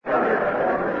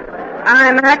I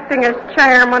am acting as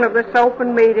chairman of this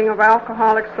open meeting of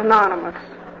Alcoholics Anonymous,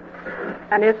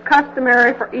 and it's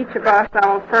customary for each of us,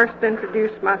 I will first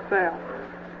introduce myself.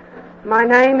 My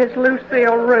name is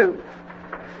Lucille Rue.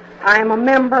 I am a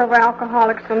member of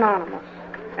Alcoholics Anonymous,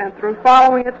 and through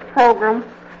following its program,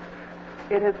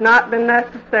 it has not been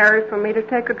necessary for me to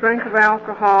take a drink of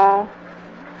alcohol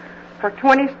for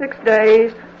 26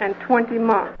 days and 20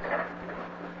 months.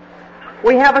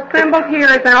 We have assembled here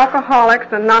as alcoholics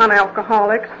and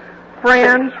non-alcoholics,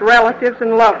 friends, relatives,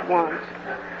 and loved ones,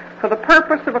 for the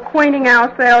purpose of acquainting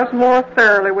ourselves more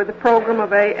thoroughly with the program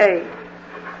of AA.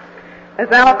 As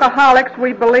alcoholics,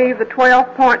 we believe the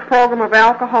 12-point program of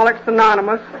Alcoholics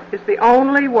Anonymous is the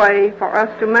only way for us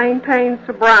to maintain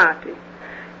sobriety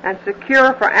and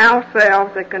secure for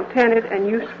ourselves a contented and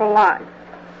useful life.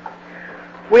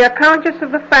 We are conscious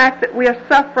of the fact that we are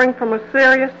suffering from a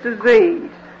serious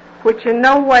disease which in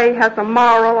no way has a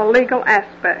moral or legal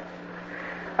aspect,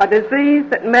 a disease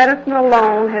that medicine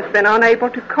alone has been unable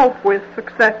to cope with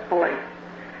successfully,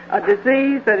 a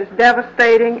disease that is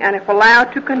devastating and, if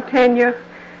allowed to continue,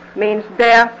 means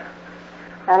death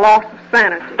or loss of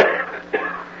sanity.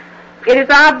 It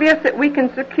is obvious that we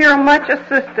can secure much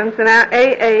assistance in our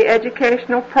AA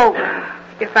educational program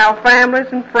if our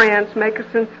families and friends make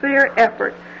a sincere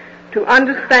effort to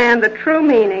understand the true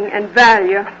meaning and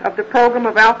value of the program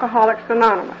of Alcoholics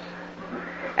Anonymous.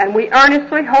 And we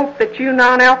earnestly hope that you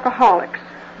non-alcoholics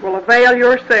will avail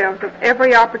yourselves of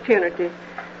every opportunity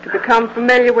to become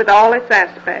familiar with all its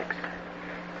aspects.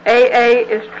 AA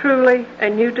is truly a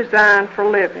new design for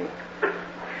living.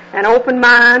 An open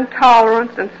mind,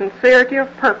 tolerance, and sincerity of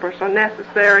purpose are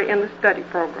necessary in the study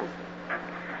program.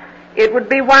 It would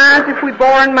be wise if we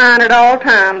bore in mind at all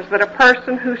times that a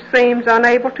person who seems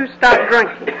unable to stop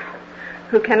drinking,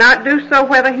 who cannot do so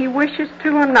whether he wishes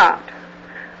to or not,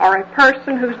 or a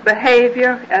person whose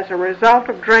behavior as a result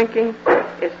of drinking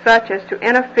is such as to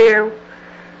interfere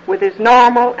with his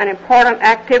normal and important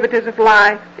activities of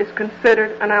life, is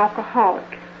considered an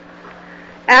alcoholic.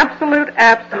 Absolute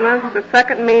abstinence, the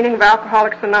second meaning of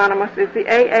Alcoholics Anonymous, is the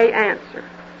AA answer.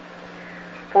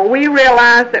 For we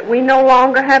realize that we no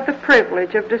longer have the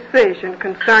privilege of decision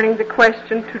concerning the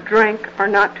question to drink or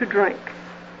not to drink.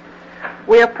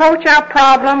 We approach our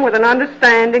problem with an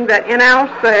understanding that in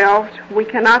ourselves we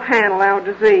cannot handle our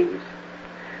disease,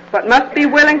 but must be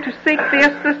willing to seek the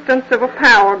assistance of a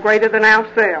power greater than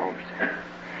ourselves,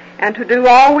 and to do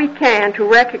all we can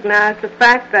to recognize the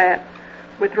fact that,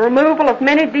 with removal of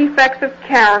many defects of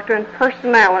character and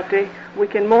personality, we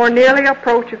can more nearly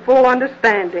approach a full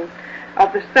understanding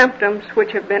of the symptoms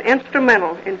which have been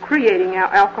instrumental in creating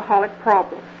our alcoholic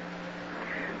problem.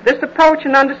 This approach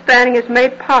and understanding is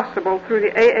made possible through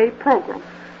the AA program,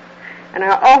 and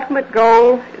our ultimate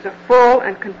goal is a full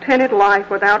and contented life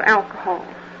without alcohol.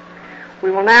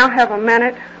 We will now have a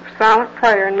minute of silent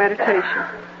prayer and meditation.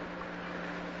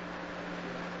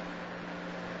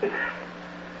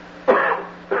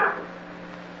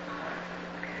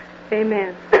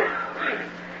 Amen.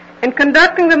 In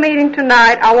conducting the meeting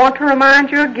tonight, I want to remind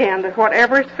you again that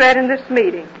whatever is said in this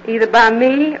meeting, either by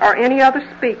me or any other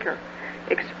speaker,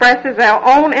 expresses our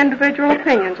own individual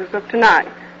opinions as of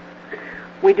tonight.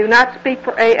 We do not speak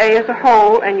for AA as a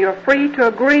whole, and you are free to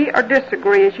agree or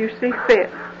disagree as you see fit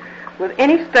with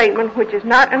any statement which is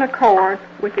not in accord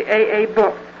with the AA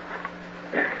book.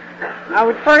 I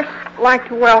would first like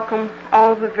to welcome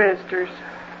all of the visitors.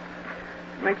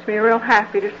 It makes me real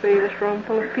happy to see this room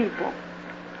full of people.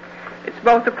 It's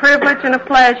both a privilege and a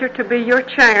pleasure to be your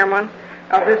chairman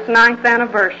of this 9th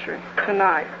anniversary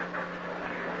tonight.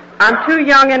 I'm too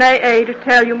young in AA to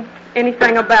tell you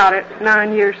anything about it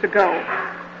 9 years ago.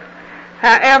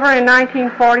 However, in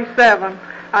 1947,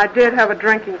 I did have a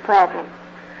drinking problem.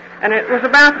 And it was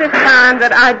about this time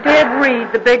that I did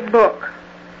read the big book,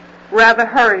 rather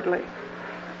hurriedly.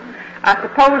 I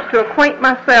suppose to acquaint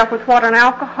myself with what an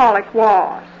alcoholic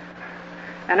was.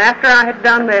 And after I had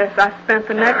done this, I spent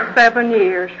the next 7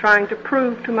 years trying to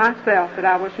prove to myself that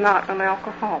I was not an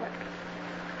alcoholic.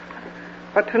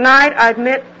 But tonight I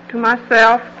admit to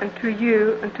myself and to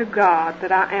you and to God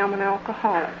that I am an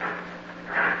alcoholic.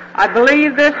 I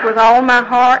believe this with all my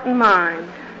heart and mind,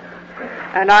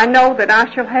 and I know that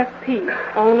I shall have peace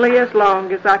only as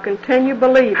long as I continue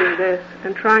believing this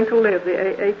and trying to live the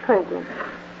AA program.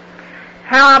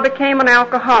 How I became an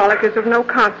alcoholic is of no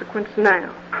consequence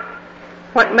now.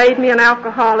 What made me an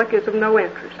alcoholic is of no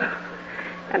interest.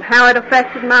 And how it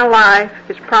affected my life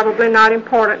is probably not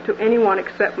important to anyone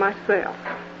except myself.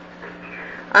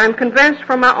 I am convinced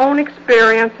from my own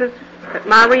experiences that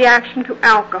my reaction to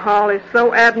alcohol is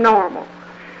so abnormal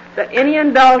that any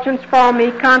indulgence for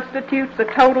me constitutes a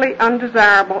totally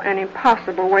undesirable and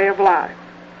impossible way of life.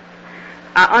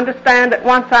 I understand that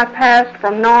once I passed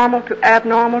from normal to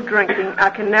abnormal drinking, I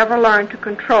can never learn to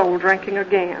control drinking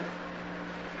again.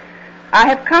 I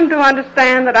have come to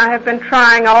understand that I have been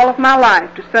trying all of my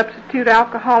life to substitute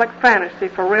alcoholic fantasy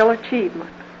for real achievement.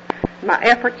 My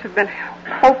efforts have been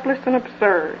hopeless and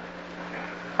absurd.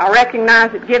 I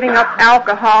recognize that giving up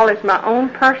alcohol is my own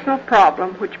personal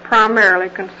problem, which primarily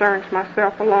concerns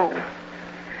myself alone.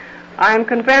 I am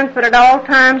convinced that at all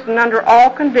times and under all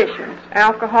conditions,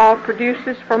 alcohol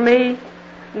produces for me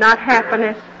not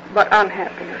happiness, but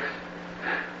unhappiness.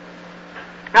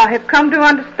 I have come to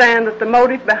understand that the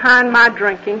motive behind my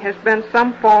drinking has been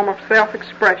some form of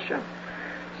self-expression,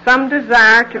 some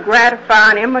desire to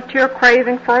gratify an immature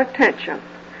craving for attention,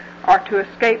 or to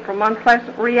escape from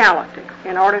unpleasant reality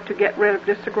in order to get rid of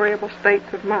disagreeable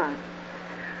states of mind.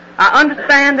 I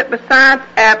understand that besides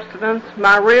abstinence,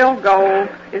 my real goal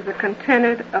is a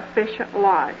contented, efficient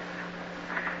life.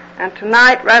 And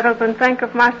tonight, rather than think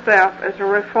of myself as a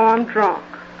reformed drunk,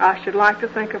 I should like to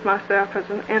think of myself as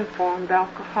an informed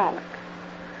alcoholic.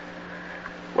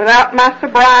 Without my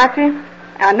sobriety,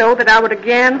 I know that I would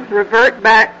again revert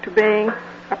back to being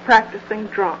a practicing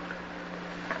drunk.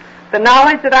 The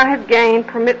knowledge that I have gained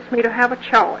permits me to have a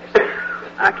choice.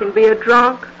 I can be a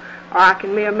drunk, or I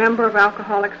can be a member of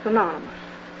Alcoholics Anonymous.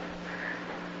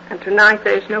 And tonight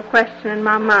there is no question in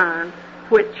my mind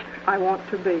which I want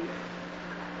to be.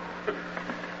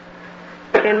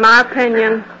 In my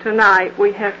opinion, tonight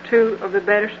we have two of the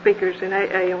better speakers in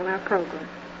AA on our program.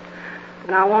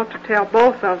 And I want to tell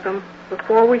both of them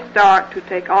before we start to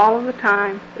take all of the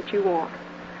time that you want.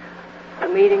 The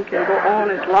meeting can go on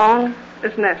as long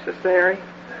as necessary.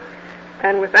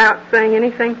 And without saying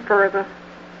anything further,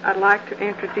 I'd like to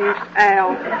introduce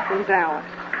Al from Dallas.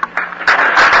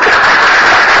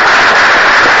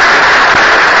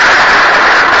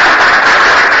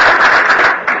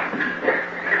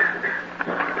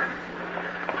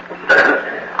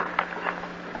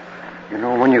 You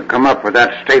know, when you come up with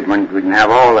that statement, we can have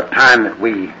all the time that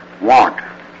we want.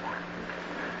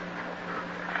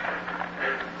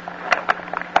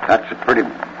 That's a pretty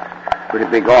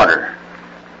big order.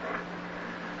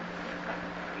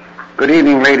 Good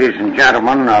evening, ladies and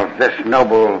gentlemen of this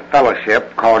noble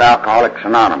fellowship called Alcoholics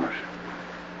Anonymous.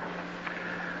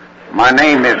 My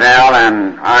name is Al,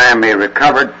 and I am a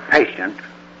recovered patient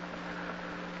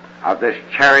of this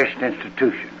cherished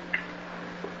institution.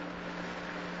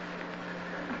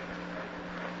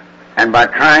 And by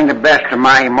trying the best of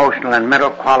my emotional and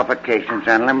mental qualifications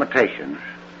and limitations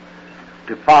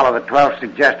to follow the 12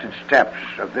 suggested steps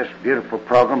of this beautiful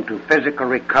program to physical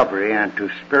recovery and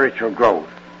to spiritual growth,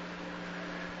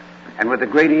 and with a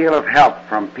great deal of help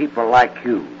from people like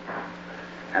you,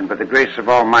 and by the grace of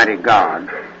Almighty God,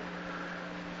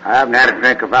 I haven't had a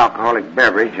drink of alcoholic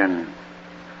beverage in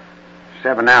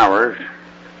 7 hours,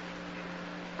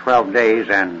 12 days,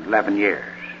 and 11 years.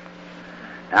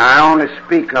 Now, I only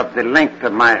speak of the length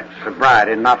of my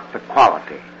sobriety, not the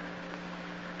quality.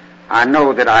 I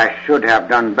know that I should have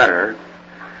done better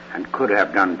and could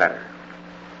have done better.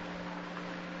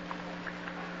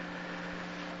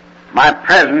 My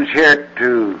presence here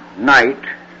tonight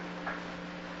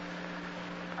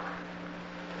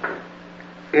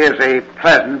is a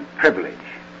pleasant privilege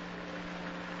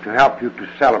to help you to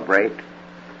celebrate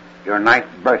your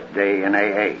 9th birthday in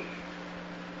AA.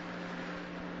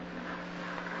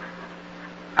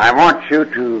 I want you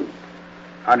to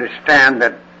understand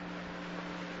that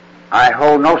I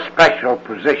hold no special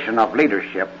position of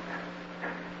leadership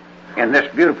in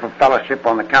this beautiful fellowship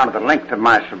on account of the length of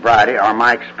my sobriety or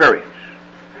my experience.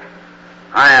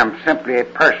 I am simply a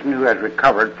person who has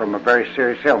recovered from a very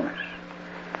serious illness.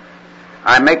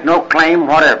 I make no claim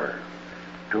whatever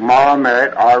to moral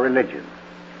merit or religion,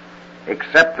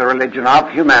 except the religion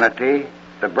of humanity,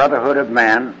 the brotherhood of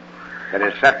man that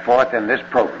is set forth in this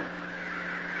program.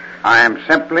 I am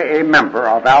simply a member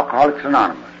of Alcoholics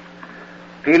Anonymous,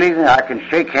 feeling that I can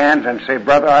shake hands and say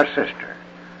brother or sister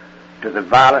to the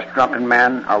vilest drunken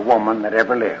man or woman that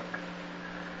ever lived.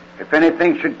 If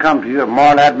anything should come to you of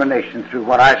moral admonition through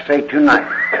what I say tonight,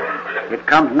 it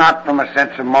comes not from a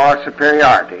sense of moral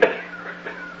superiority,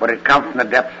 but it comes from the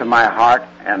depths of my heart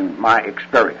and my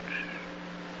experience.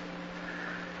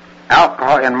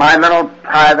 Alcohol, in my little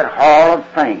private hall of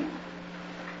fame,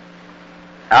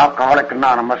 Alcoholics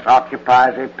Anonymous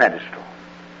occupies a pedestal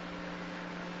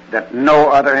that no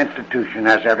other institution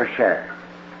has ever shared.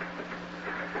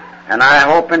 And I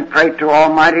hope and pray to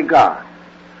Almighty God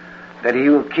that He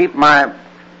will keep my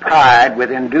pride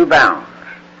within due bounds.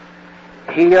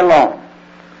 He alone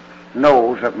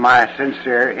knows of my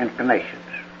sincere inclinations.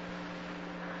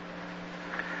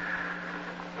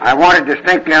 I want it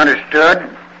distinctly understood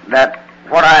that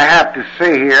what I have to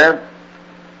say here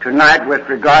tonight with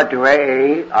regard to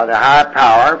AA or the higher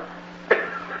power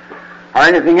or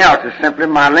anything else is simply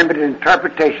my limited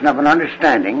interpretation of an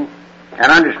understanding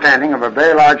of a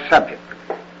very large subject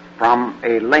from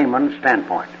a layman's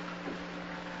standpoint,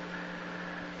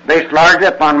 based largely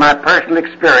upon my personal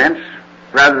experience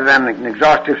rather than an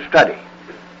exhaustive study.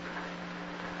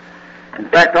 In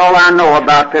fact, all I know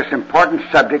about this important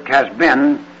subject has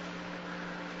been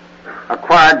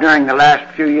acquired during the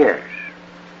last few years.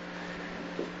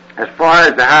 As far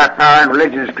as the higher power and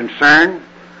religion is concerned,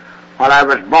 while I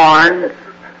was born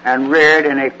and reared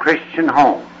in a Christian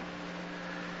home,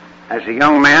 as a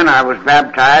young man I was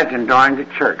baptized and joined the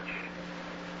church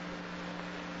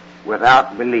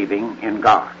without believing in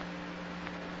God.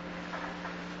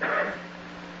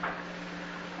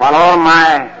 While all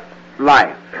my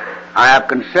life I have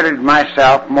considered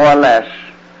myself more or less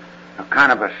a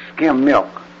kind of a skim milk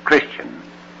Christian,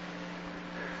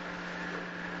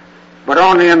 but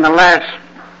only in the last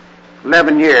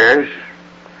 11 years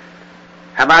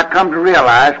have I come to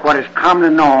realize what is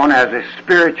commonly known as a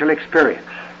spiritual experience.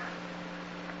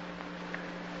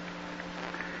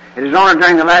 It is only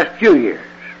during the last few years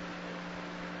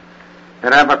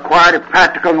that I've acquired a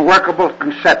practical and workable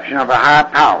conception of a higher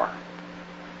power,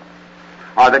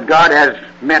 or that God has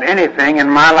meant anything in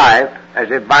my life as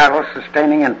a vital,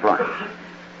 sustaining influence.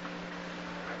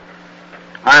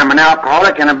 I am an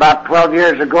alcoholic, and about 12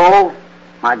 years ago,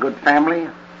 my good family,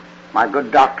 my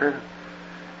good doctor,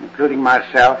 including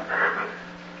myself,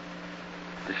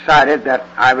 decided that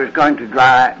I was going to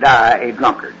die a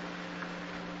drunkard.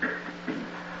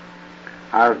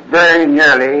 I was very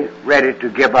nearly ready to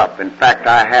give up. In fact,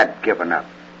 I had given up.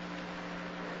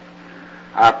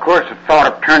 I, of course, the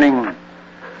thought of turning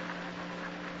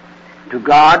to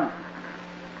God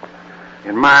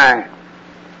in my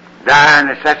dire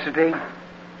necessity,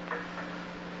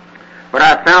 but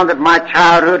I found that my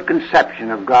childhood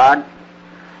conception of God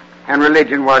and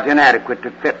religion was inadequate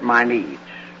to fit my needs.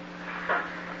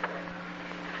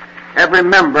 Every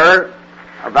member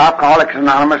of Alcoholics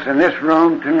Anonymous in this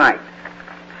room tonight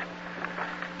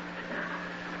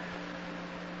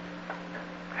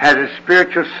has a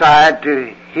spiritual side to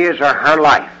his or her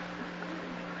life.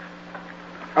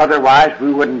 Otherwise,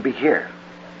 we wouldn't be here.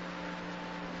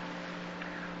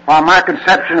 While my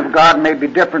conception of God may be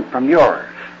different from yours,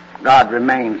 God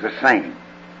remains the same.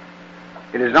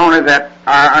 It is only that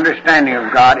our understanding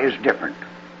of God is different.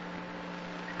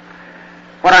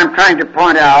 What I'm trying to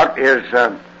point out is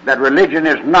that religion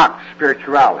is not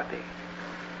spirituality.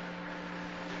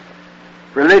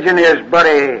 Religion is but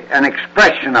an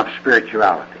expression of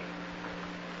spirituality.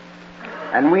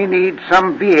 And we need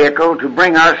some vehicle to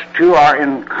bring us to or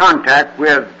in contact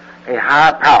with a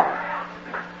higher power.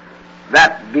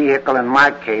 That vehicle, in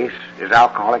my case, is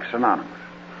Alcoholics Anonymous.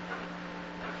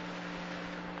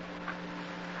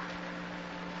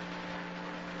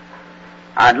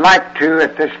 I'd like to,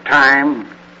 at this time,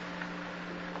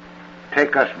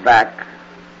 take us back,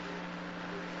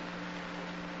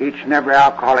 each and every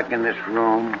alcoholic in this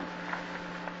room,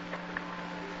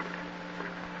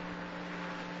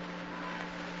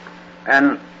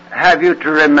 and have you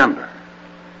to remember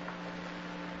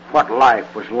what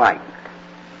life was like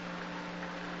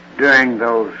during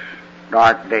those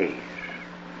dark days.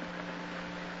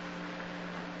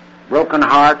 Broken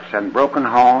hearts and broken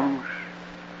homes,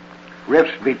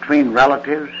 rifts between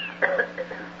relatives,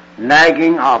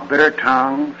 nagging of bitter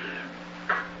tongues,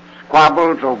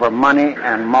 squabbles over money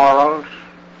and morals,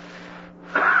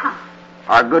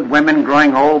 our good women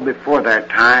growing old before their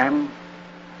time,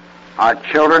 our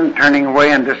children turning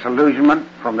away in disillusionment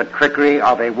from the trickery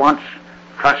of a once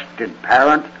trusted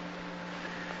parent,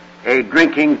 a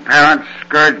drinking parent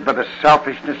scourged by the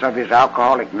selfishness of his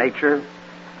alcoholic nature,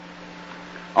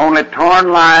 only torn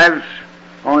lives,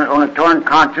 only torn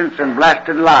conscience and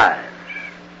blasted lives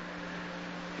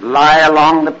lie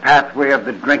along the pathway of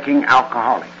the drinking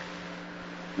alcoholic.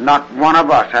 Not one of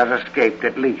us has escaped,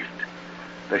 at least,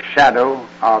 the shadow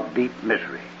of deep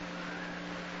misery.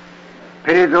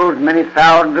 Pity those many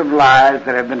thousands of lives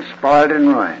that have been spoiled and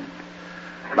ruined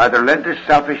by the relentless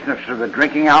selfishness of the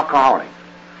drinking alcoholic,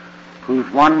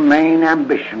 whose one main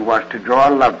ambition was to draw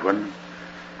a loved one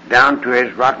down to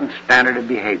his rotten standard of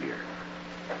behavior.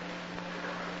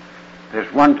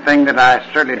 There's one thing that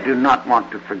I certainly do not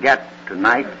want to forget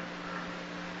tonight,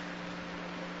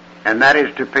 and that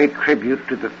is to pay tribute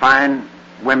to the fine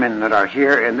women that are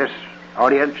here in this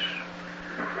audience,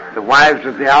 the wives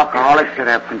of the alcoholics that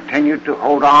have continued to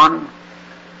hold on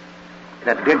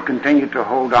that did continue to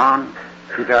hold on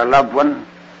to their loved one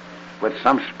with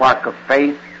some spark of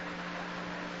faith.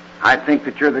 I think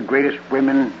that you're the greatest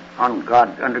women under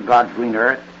God's green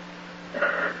earth.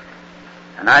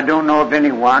 And I don't know of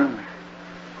anyone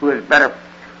who is better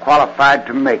qualified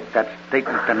to make that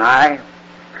statement than I,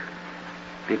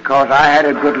 because I had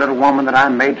a good little woman that I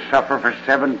made suffer for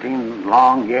 17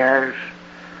 long years.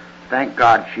 Thank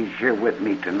God she's here with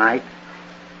me tonight.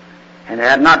 And if it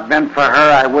had not been for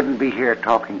her, I wouldn't be here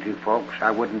talking to you folks. I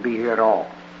wouldn't be here at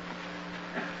all.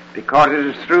 Because it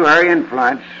is through her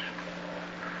influence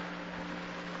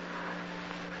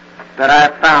that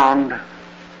I found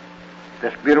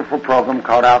this beautiful program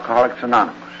called Alcoholics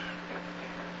Anonymous.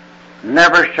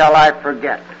 Never shall I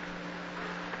forget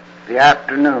the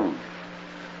afternoon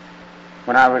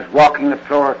when I was walking the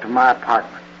floor to my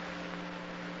apartment,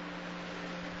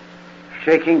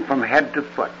 shaking from head to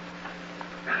foot,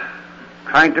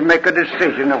 trying to make a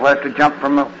decision of whether to jump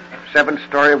from a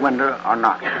 7-story window or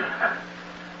not.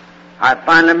 I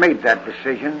finally made that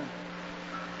decision,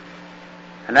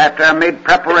 and after I made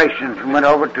preparations and went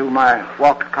over to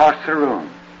walked across the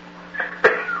room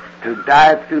to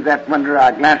dive through that window,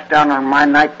 I glanced down on my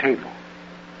night table,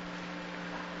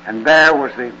 and there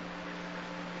was the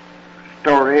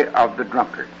story of the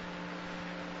drunkard.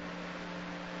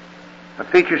 A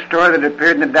feature story that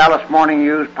appeared in the Dallas Morning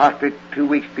News possibly 2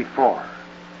 weeks before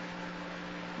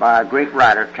by a great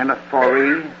writer, Kenneth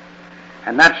Foree,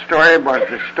 and that story was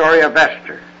the story of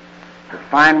Esther, the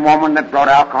fine woman that brought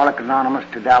Alcoholics Anonymous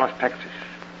to Dallas, Texas.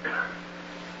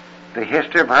 The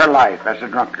history of her life as a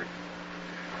drunkard.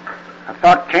 A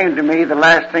thought came to me, the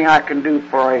last thing I can do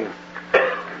for a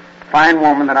fine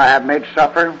woman that I have made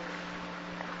suffer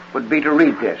would be to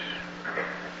read this.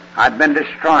 I'd been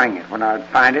destroying it when I would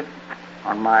find it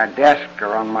on my desk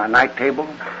or on my night table,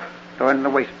 throw it in the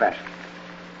wastebasket.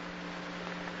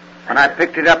 When I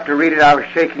picked it up to read it, I was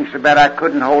shaking so bad I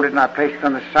couldn't hold it, and I placed it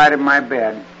on the side of my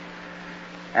bed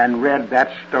and read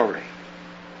that story.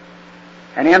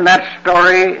 And in that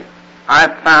story, I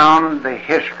found the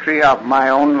history of my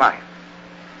own life.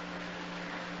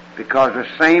 Because the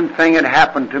same thing had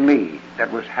happened to me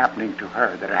that was happening to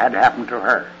her, that had happened to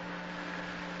her.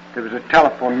 There was a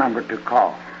telephone number to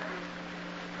call.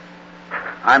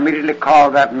 I immediately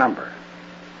called that number.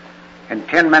 In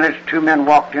 10 minutes, 2 men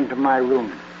walked into my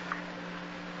room.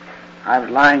 I was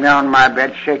lying down on my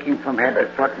bed, shaking from head to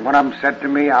foot, and one of them said to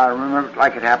me, I remember it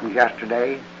like it happened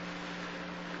yesterday,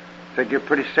 said, "You're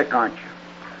pretty sick, aren't you?"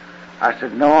 I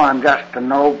said, "No, I'm just a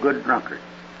no-good drunkard."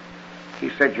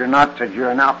 He said, "You're not," said, "You're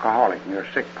an alcoholic and you're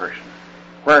a sick person.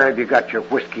 Where have you got your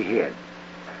whiskey hid?"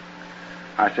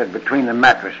 I said, "Between the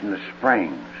mattress and the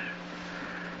springs."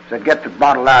 He said, "Get the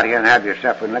bottle out here and have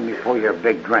yourself and let me pour you a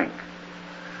big drink."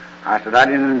 I said, "I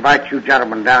didn't invite you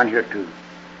gentlemen down here to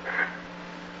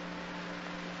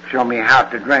show me how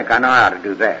to drink. I know how to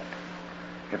do that.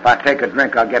 If I take a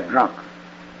drink, I'll get drunk."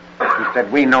 He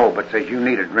said, "We know, but," says, "you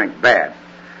need a drink bad.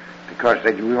 Because,"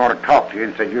 said, "we want to talk to you,"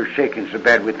 and said, "You're shaking so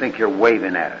bad we think you're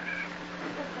waving at us."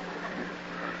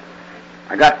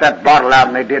 I got that bottle out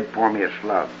and they did pour me a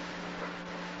slug.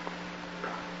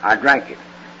 I drank it.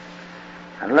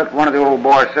 I looked at one of the old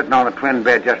boys sitting on the twin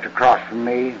bed just across from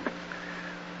me,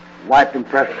 wiping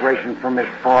perspiration from his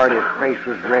forehead. His face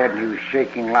was red and he was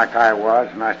shaking like I was.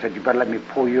 And I said, "You better let me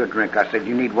pour you a drink." I said,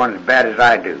 "You need one as bad as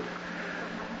I do."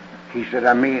 He said,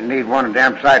 "I need one a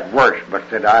damn sight worse," but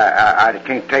said, I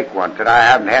can't take one. Said, "I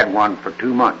haven't had one for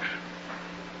 2 months.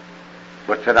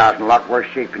 But said, I was in a lot worse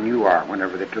shape than you are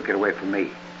whenever they took it away from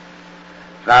me.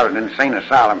 So I was in an insane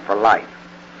asylum for life.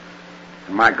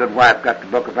 And my good wife got the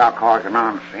book of Alcoholics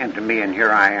Anonymous into me, and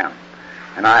here I am.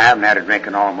 And I haven't had a drink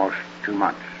in almost 2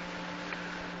 months.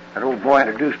 That old boy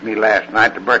introduced me last night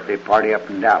at the birthday party up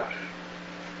in Dallas.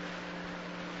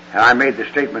 And I made the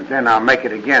statement then, I'll make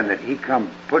it again, that he come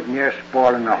putting there,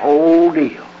 spoiling the whole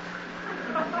deal.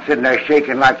 Sitting there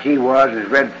shaking like he was, his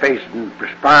red face and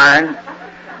perspiring.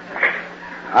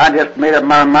 I just made up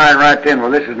my mind right then,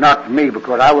 well, this is not for me,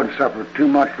 because I wouldn't suffer too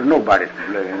much for nobody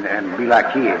and be like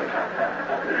he is.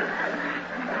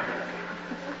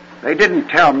 They didn't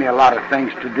tell me a lot of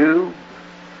things to do.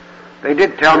 They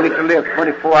did tell me to live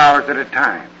 24 hours at a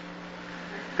time.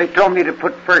 They told me to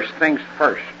put first things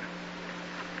first.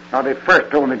 Now, they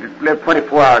first told me to live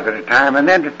 24 hours at a time, and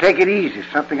then to take it easy,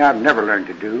 something I've never learned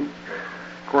to do.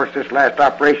 Of course, this last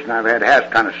operation I've had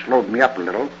has kind of slowed me up a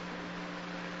little.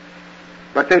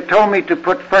 But they told me to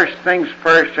put first things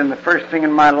first, and the first thing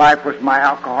in my life was my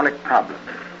alcoholic problem.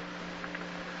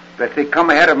 That they come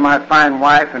ahead of my fine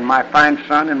wife and my fine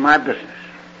son and my business.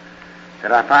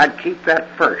 That if I'd keep that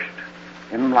first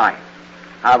in life,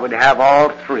 I would have all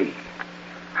three.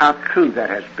 how true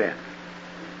that has been,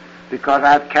 because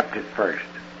I've kept it first.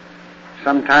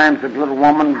 Sometimes the little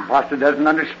woman possibly doesn't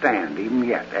understand, even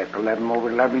yet, after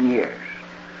over 11 years,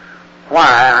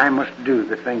 why I must do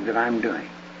the things that I'm doing.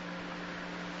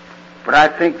 But I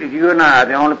think that you and I are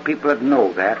the only people that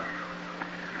know that.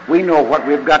 We know what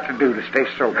we've got to do to stay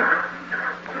sober.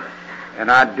 And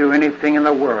I'd do anything in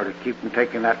the world to keep from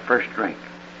taking that first drink.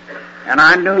 And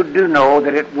I do know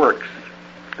that it works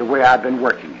the way I've been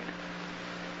working it,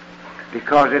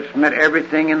 because it's meant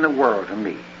everything in the world to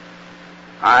me.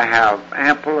 I have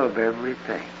ample of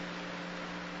everything.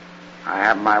 I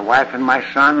have my wife and my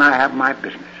son. I have my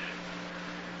business.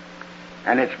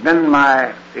 And it's been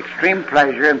my extreme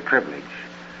pleasure and privilege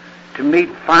to meet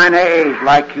fine A's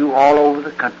like you all over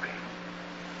the country.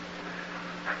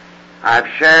 I've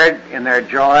shared in their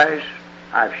joys.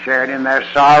 I've shared in their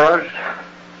sorrows.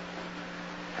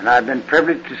 And I've been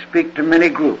privileged to speak to many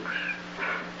groups.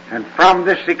 And from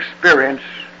this experience,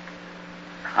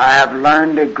 I have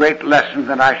learned a great lesson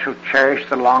that I shall cherish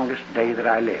the longest day that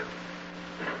I live.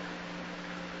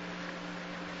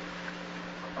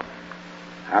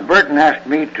 Now, Burton asked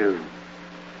me to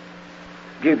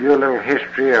give you a little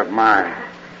history of my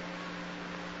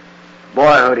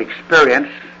boyhood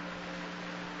experience.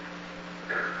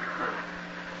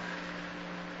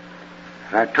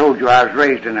 As I told you, I was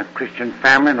raised in a Christian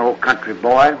family, an old country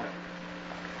boy.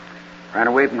 Ran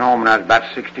away from home when I was about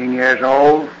 16 years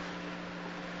old.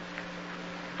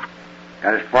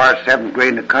 Got as far as 7th grade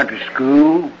in the country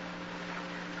school.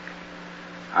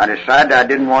 I decided I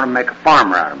didn't want to make a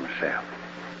farmer out of myself.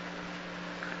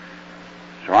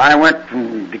 So I went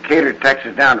from Decatur,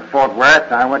 Texas, down to Fort Worth,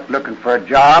 and I went looking for a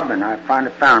job, and I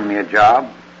finally found me a job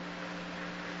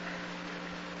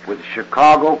with the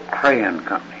Chicago Crayon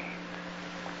Company.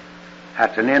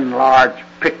 That's an enlarged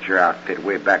picture outfit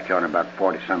way back there about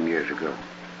 40-some years ago.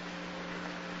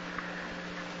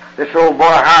 This old boy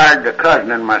hired a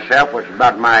cousin and myself, which was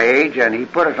about my age, and he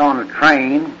put us on a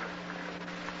train,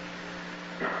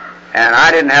 and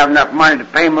I didn't have enough money to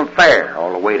pay him a fare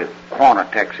all the way to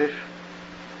Quanah, Texas.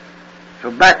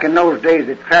 So back in those days,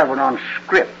 they traveled on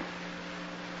scrip.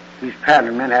 These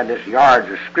traveling men had this yards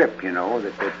of scrip,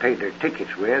 that they paid their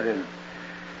tickets with,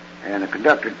 and the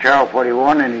conductor would tear off what he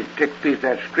wanted, and he'd stick a piece of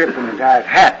that scrip in the guy's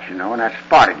hat, and that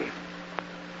spotted him.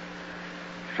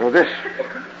 So this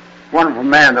wonderful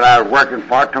man that I was working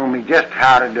for told me just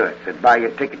how to do it. Said, buy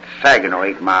your ticket to Saginaw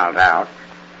 8 miles out,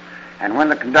 and when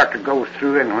the conductor goes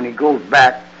through and when he goes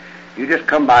back, you just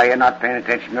come by here, not paying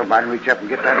attention to nobody, and reach up and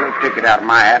get that little ticket out of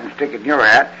my hat and stick it in your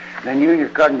hat. Then you and your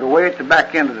cousin go way at the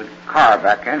back end of the car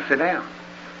back there and sit down.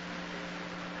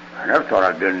 I never thought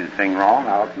I'd done anything wrong.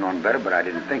 I ought to known better, but I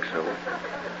didn't think so.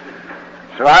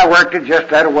 So I worked it just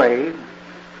that way,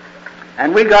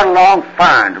 and we got along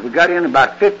fine. We got in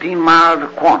about 15 miles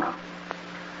of Quanah.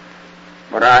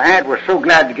 But our aunt was so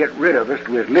glad to get rid of us,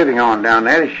 we was living on down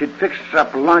there, that she'd fix us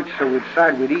up a lunch, so we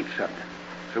decided we'd eat something.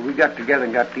 So we got together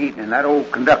and got to eating, and that old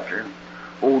conductor,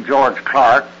 old George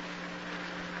Clark,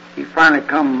 he finally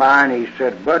come by and he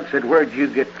said, Bud, where'd you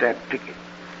get that ticket?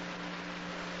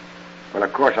 Well,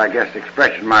 of course, I guess the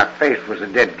expression on my face was a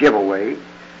dead giveaway.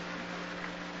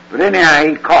 But anyhow,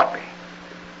 he caught me.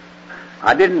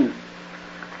 I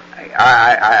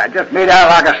just made out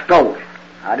like I stole it.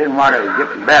 I didn't want to get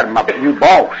so bad with my new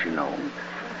boss,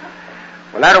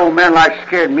 Well, that old man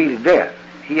scared me to death.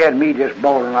 He had me just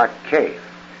bawling like a cave.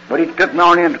 But he took me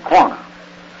on into Quanah.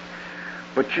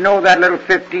 But that little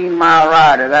 15-mile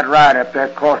ride, or that ride up there,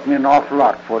 cost me an awful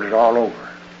lot before it was all over.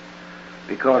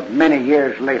 Because many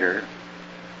years later,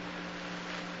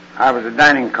 I was a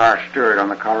dining car steward on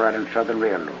the Colorado and Southern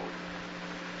Railroad.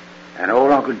 And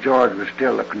old Uncle George was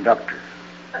still the conductor.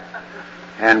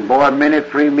 And, boy, many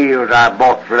free meals I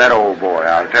bought for that old boy,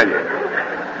 I'll tell you.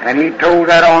 And he told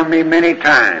that on me many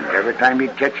times. Every time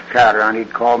he'd catch a crowd around,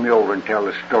 he'd call me over and tell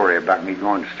the story about me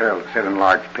going to selling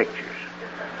large pictures.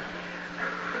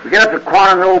 We got up to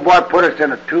Quanah, and the old boy put us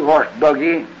in a 2-horse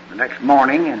buggy the next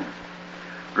morning and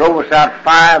drove us out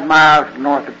 5 miles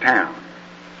north of town,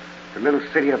 the little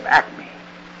city of Acme.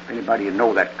 If anybody you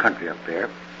know that country up there.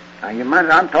 Now, you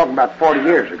mind, I'm talking about 40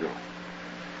 years ago.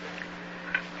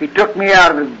 He took me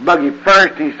out of the buggy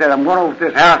first, and he said, I'm going over to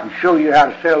this house and show you how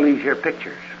to sell these here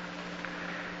pictures.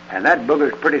 And that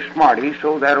booger's pretty smart. He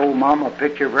sold that old mama a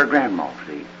picture of her grandma,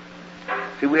 see.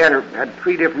 See, we had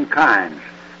 3 different kinds.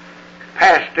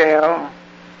 Pastel,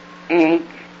 ink,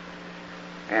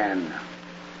 and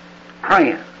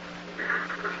crayon.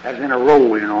 That's in a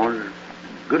roll,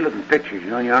 Good-looking pictures,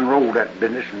 You unrolled that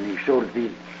business, and you showed it to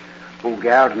the old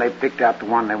gals, and they picked out the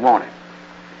one they wanted.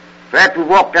 So after we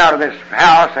walked out of this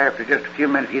house, after just a few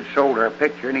minutes, he'd sold her a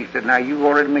picture, and he said, now, you've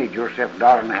already made yourself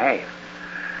 $1.50.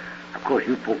 Of course,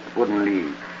 you folks wouldn't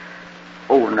be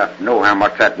old enough to know how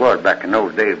much that was back in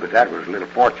those days, but that was a little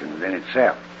fortune within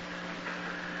itself.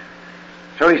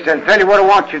 So he said, tell you what I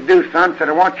want you to do, son. Said,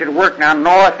 I want you to work now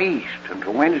northeast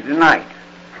until Wednesday night.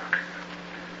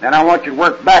 Then I want you to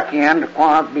work back in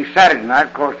to be Saturday night,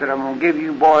 because I'm going to give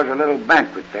you boys a little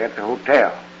banquet there at the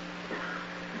hotel.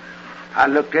 I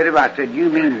looked at him, I said, you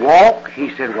mean walk?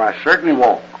 He said, well, I certainly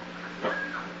walk.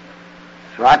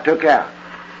 So I took out.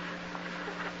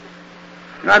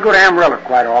 I go to Amarillo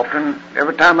quite often.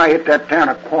 Every time I hit that town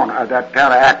of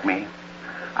Acme,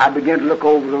 I begin to look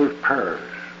over those prairies.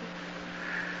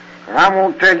 And I'm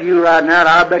going to tell you right now,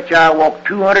 I bet you I walked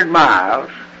 200 miles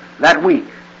that week.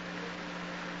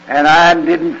 And I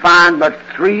didn't find but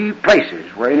 3 places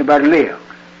where anybody lived.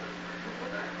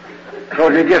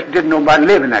 Because they just didn't nobody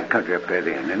live in that country up there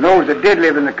then. And those that did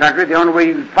live in the country, the only way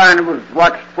you could find them was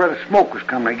watch where the smoke was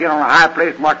coming. They get on a high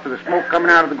place and watch for the smoke coming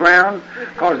out of the ground,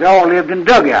 because they all lived in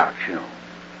dugouts,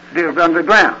 They lived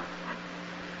underground.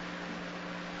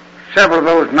 Several of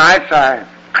those nights I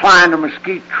climbed a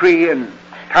mesquite tree and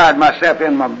tied myself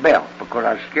in my belt because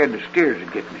I was scared the steers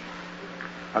would get me,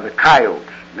 or the coyotes.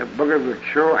 The booger would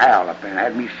sure howl up there and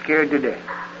had me scared to death.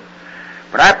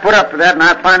 But I put up to that, and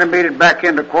I finally made it back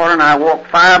into quarter, and I walked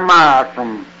 5 miles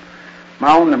from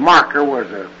my only marker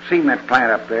was a cement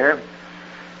plant up there.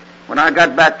 When I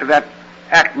got back to that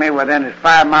Acme, well, then it's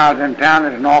 5 miles in town,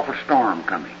 there's an awful storm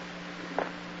coming.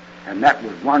 And that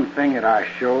was one thing that I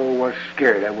sure was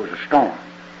scared. That was a storm.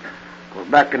 Because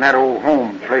back in that old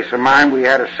home place of mine, we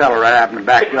had a cellar right out in the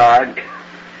backyard.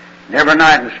 And every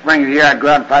night in the spring of the year, I'd go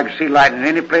out, and if I could see light in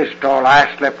any place at all,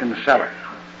 I slept in the cellar.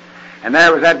 And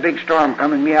there was that big storm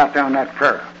coming me out there on that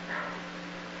prairie.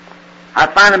 I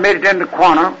finally made it into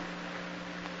Quanah.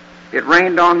 It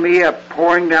rained on me, a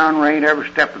pouring down rain every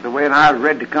step of the way, and I was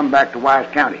ready to come back to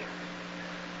Wise County.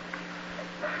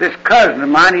 This cousin of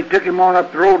mine, he took him on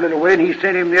up the road a little way, and he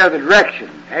sent him the other direction.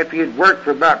 After he had worked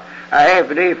for about a half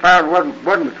a day, he found it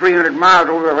wasn't 300 miles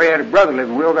over there where he had a brother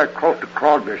living, way over there close to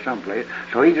Crosby or someplace.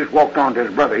 So he just walked on to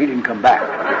his brother. He didn't come back.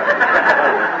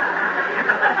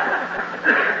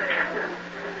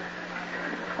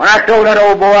 When I told that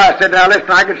old boy, I said, now listen,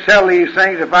 I could sell these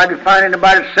things if I could find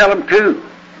anybody to sell them to.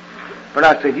 But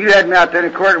I said, you had me out there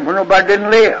in the court where nobody didn't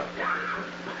live.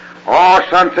 Oh,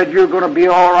 son, said, you're going to be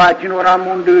all right. You know what I'm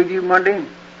going to do with you Monday?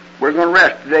 We're going to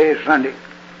rest today is Sunday.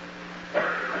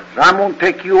 So I'm going to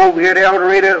take you over here to El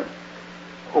Dorado,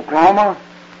 Oklahoma,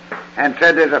 and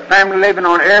said there's a family living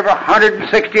on every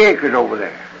 160 acres over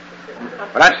there.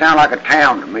 Well, that sounds like a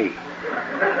town to me.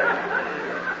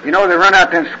 You know, they run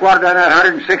out there and squatted on that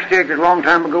 160 acres a long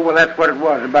time ago. Well, that's what it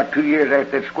was, about 2 years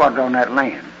after they'd squatted on that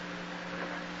land.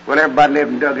 Well, everybody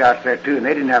lived in dugouts there, too, and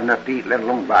they didn't have enough to eat, let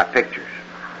alone buy pictures.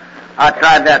 I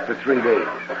tried that for 3 days.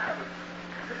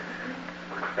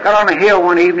 Got on a hill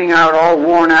one evening, I was all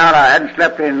worn out. I hadn't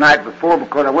slept any night before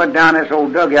because I went down this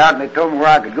old dugout, and they told me where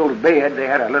I could go to bed. They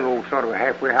had a little sort of a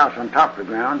halfway house on top of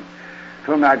the ground.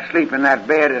 Told me I'd sleep in that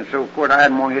bed, and so, of course, I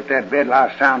hadn't want to hit that bed till I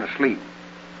was sound asleep.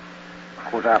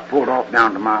 Of course, I pulled off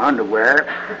down to my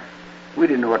underwear. We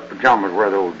didn't know what pajamas were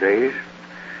those days.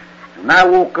 When I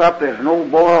woke up, there's an old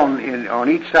boy on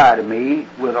each side of me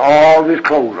with all his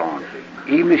clothes on.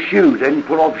 Even his shoes. They didn't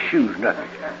pull off his shoes, nothing.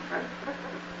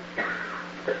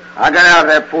 I got out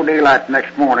of there before daylight the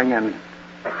next morning, and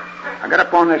I got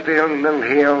up on this little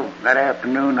hill that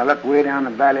afternoon. I looked way down the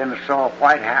valley, and I saw a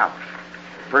white house.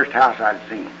 First house I'd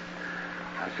seen.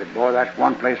 I said, boy, that's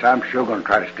one place I'm sure going to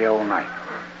try to stay all night.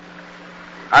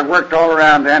 I worked all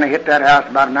around there, and I hit that house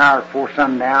about an hour before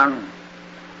sundown.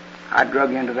 I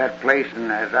drug into that place, and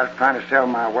as I was trying to sell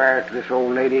my wares to this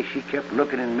old lady, she kept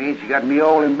looking at me, and she got me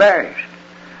all embarrassed.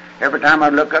 Every time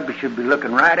I'd look up, she should be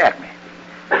looking right at me.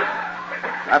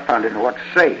 I finally didn't know what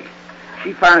to say.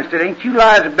 She finally said, ain't you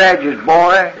Liza Badger's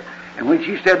boy? And when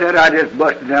she said that, I just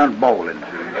busted down bawling.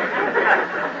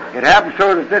 It happened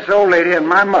so that this old lady and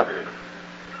my mother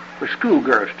were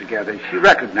schoolgirls together, and she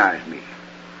recognized me.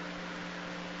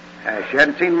 She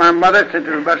hadn't seen my mother since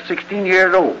I was about 16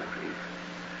 years old.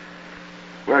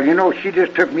 Well, you know, she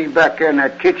just took me back there in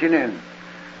that kitchen and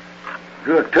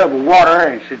drew a tub of water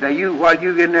and said, now while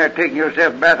you get in there taking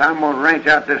yourself a bath, I'm going to wrench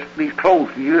out these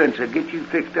clothes for you, and said, get you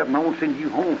fixed up and I won't send you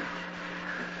home.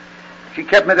 She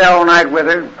kept me there all night with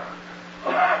her,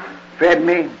 fed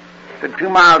me, said 2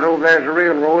 miles over there's a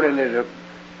railroad and there's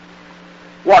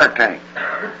a water tank.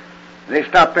 They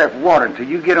stop there for water until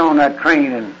you get on that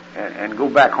train and go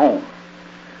back home.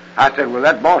 I said, well,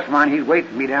 that boss of mine, he's waiting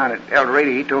for me down at El Dorado.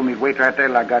 He told me he'd wait right there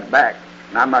till I got back.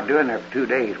 and I'm not doing there for 2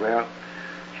 days. Well,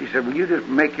 she said, well, you just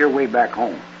make your way back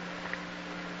home.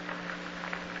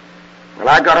 Well,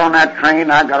 I got on that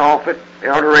train. I got off at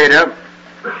El Dorado.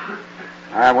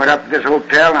 I went up to this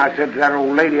hotel, and I said to that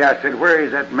old lady, I said, where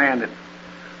is that man that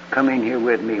come in here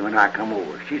with me when I come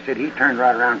over? She said, he turned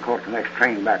right around and caught the next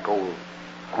train back over the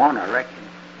corner, I reckon.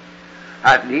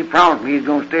 I said, he promised me he's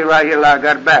going to stay right here till I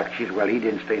got back. She said, well, he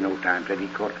didn't stay no time. Said he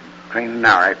caught the train an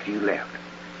hour after you left.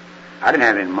 I didn't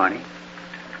have any money.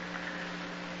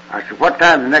 I said, what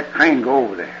time does the next train go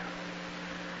over there?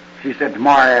 She said,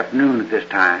 tomorrow afternoon at this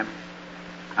time.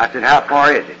 I said, how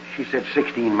far is it? She said,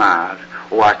 16 miles.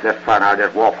 Oh, I said, that's fine. I'll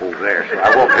just walk over there. So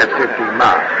I walked that 15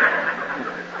 miles.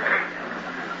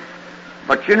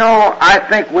 But you know, I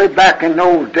think way back in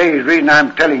those days, reason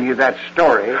I'm telling you that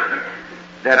story,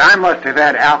 that I must have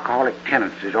had alcoholic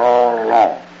tendencies all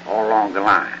along the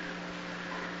line.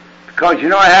 Because, you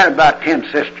know, I had about 10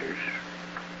 sisters,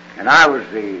 and I was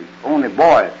the only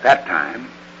boy at that time.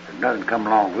 It doesn't come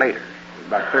along later. There was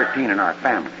about 13 in our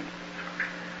family.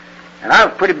 And I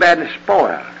was pretty badly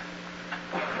spoiled.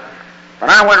 But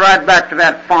I went right back to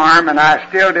that farm, and I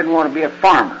still didn't want to be a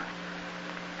farmer.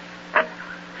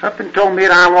 Something told me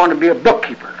that I wanted to be a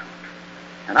bookkeeper.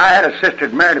 And I had a sister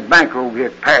that married a banker over here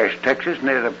at Paris, Texas, and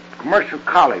there's a commercial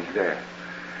college there.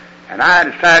 And I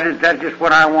decided that's just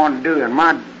what I wanted to do. And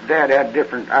my dad had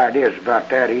different ideas about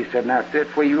that. He said, now, if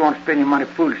that's where you want to spend your money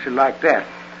foolishly like that,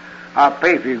 I'll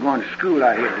pay for you going to school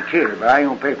out here at Decatur, but I ain't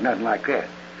going to pay for nothing like that.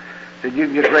 He said, you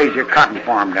can just raise your cotton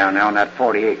farm down there on that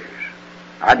 40 acres.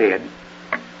 I did.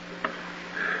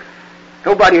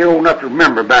 Nobody old enough to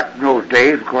remember back in those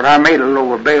days, because I made a little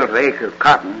over a bale of the acre of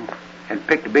cotton and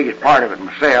picked the biggest part of it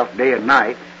myself, day and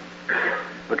night.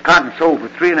 But cotton sold for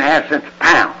 3.5 cents a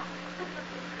pound.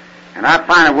 And I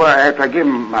finally, well, after I gave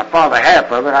my father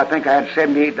half of it, I think I had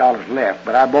 $78 left.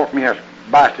 But I bought me a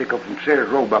bicycle from Sears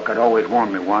Roebuck. I'd always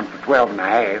wanted me one for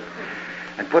 12.5,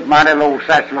 and put my little old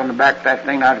satchel on the back of that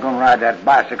thing. I was going to ride that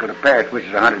bicycle to Paris, which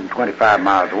is 125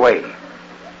 miles away.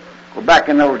 Well, back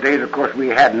in those days, of course, we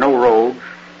had no roads.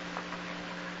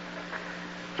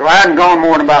 So I hadn't gone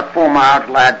more than about 4 miles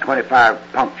till I had 25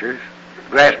 punctures.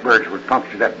 Grassbirds would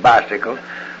puncture that bicycle.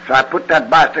 So I put that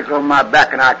bicycle on my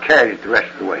back and I carried it the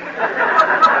rest of the way.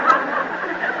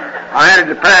 I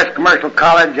entered the Paris Commercial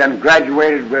College and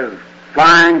graduated with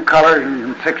flying colors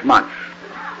in 6 months.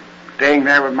 Staying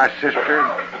there with my sister.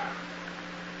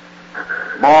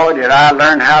 Boy, did I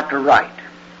learn how to write.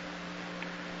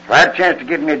 So I had a chance to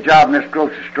get me a job in this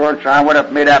grocery store, so I went up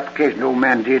and made application to old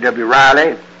man J.W.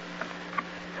 Riley.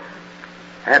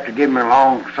 After giving me a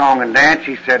long song and dance,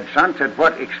 he said, son,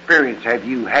 what experience have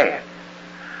you had?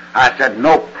 I said,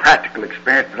 no practical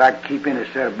experience, but I could keep any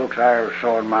set of books I ever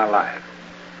saw in my life.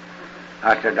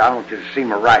 I said, I want you to see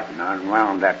my writing. I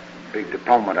unwound that big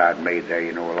diploma that I'd made there,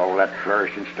 you know, with all that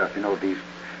flourish and stuff. You know, these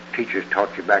teachers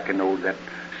taught you back in that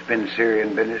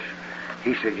Spencerian business.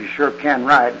 He said, you sure can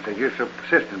write. I said, you're so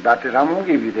persistent about this, I'm going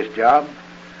to give you this job.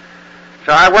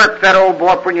 So I worked that old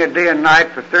boy for you day and night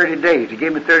for 30 days. He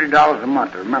gave me $30 a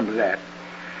month, I remember that.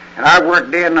 And I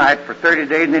worked day and night for 30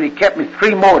 days, and then he kept me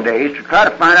 3 more days to try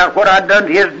to find out what I'd done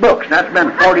to his books. And that's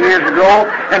been 40 years ago,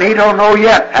 and he don't know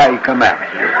yet how he come out.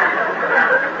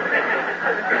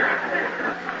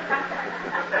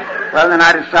 Well, then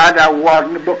I decided I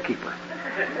wasn't a bookkeeper.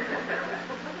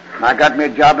 And I got me a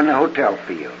job in the hotel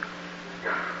field.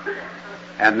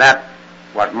 And that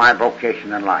was my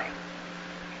vocation in life.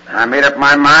 And I made up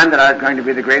my mind that I was going to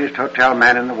be the greatest hotel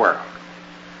man in the world.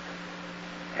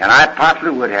 And I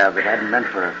possibly would have if it hadn't been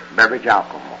for beverage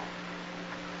alcohol.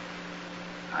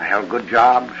 I held good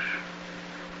jobs.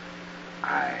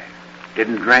 I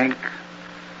didn't drink.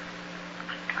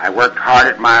 I worked hard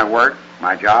at my work,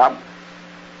 my job.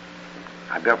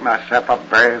 I built myself up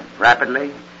very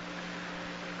rapidly.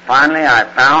 Finally, I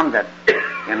found that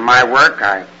in my work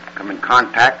I come in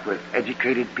contact with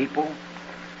educated people,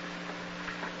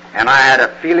 and I had a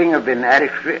feeling of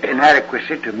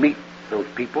inadequacy to meet those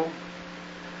people.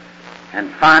 And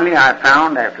finally I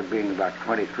found, after being about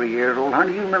 23 years old,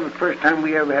 honey, you remember the first time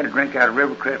we ever had a drink out of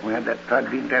Rivercrest? We had tried to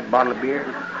beat that bottle of beer.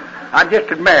 I just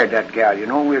had married that gal, you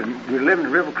know. We were living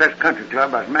in the Rivercrest Country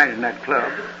Club. I was managing that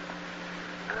club.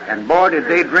 And boy, did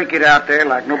they drink it out there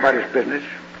like nobody's business.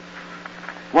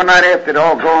 One night after it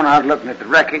all gone, I was looking at the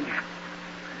wreckage.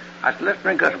 I said, let's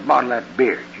drink us a bottle of that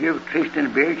beer. Did you ever taste any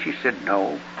beer? She said,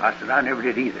 no. I said, I never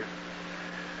did either.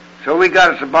 So we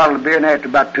got us a bottle of beer, and after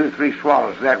about 2 or 3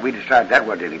 swallows of that, we decided that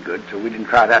wasn't any good, so we didn't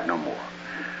try that no more.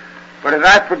 But as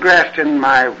I progressed in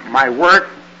my work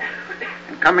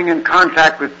and coming in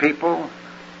contact with people,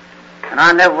 and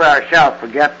I never shall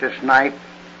forget this night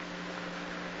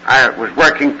I was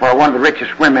working for one of the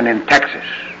richest women in Texas,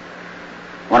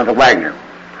 one of the Wagner.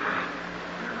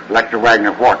 Electra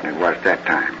Wagner Wharton it was at that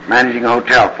time, managing a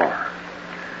hotel for her.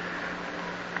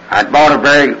 I'd bought a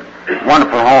very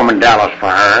wonderful home in Dallas for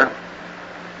her.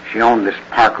 She owned this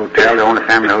Park Hotel, the only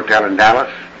family hotel in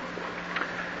Dallas.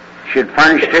 She had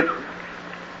furnished it,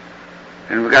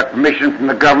 and we got permission from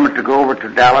the government to go over to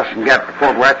Dallas and get to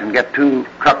Fort Worth and get 2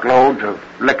 truckloads of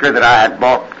liquor that I had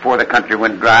bought before the country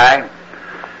went dry.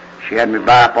 She had me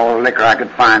buy up all the liquor I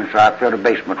could find, so I filled a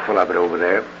basement full of it over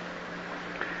there.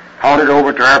 Hauled it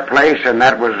over to her place, and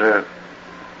that was a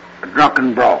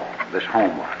drunken brawl, this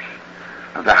home was,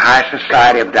 of the high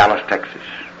society of Dallas, Texas.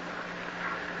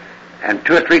 And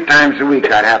 2 or 3 times a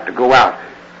week I'd have to go out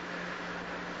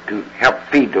to help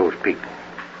feed those people,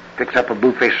 fix up a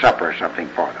buffet supper or something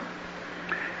for them.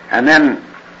 And then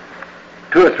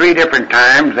 2 or 3 different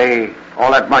times,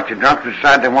 all that bunch of drunks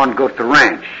decided they wanted to go to the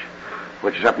ranch,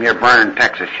 which is up near Vernon,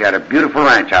 Texas. She had a beautiful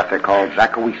ranch out there called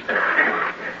Zacawista.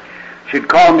 She'd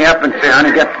call me up and say,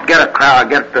 honey, get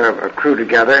a crew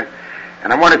together,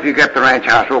 and I wonder if you get the ranch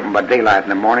house open by daylight in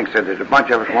the morning. Said there's a bunch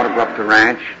of us want to go up to the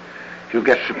ranch. You'll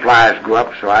get supplies, go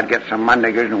up, so I'd get some mud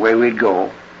niggers, and away we'd go.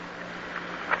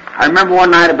 I remember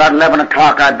one night about 11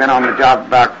 o'clock, I'd been on the job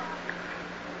about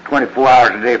 24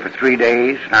 hours a day for 3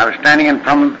 days, and I was standing in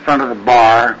front of the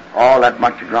bar, all that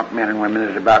bunch of drunk men and women.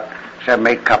 There's about 7,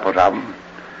 8 couples of them.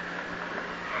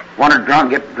 One would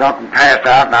get drunk and pass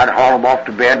out, and I'd haul them off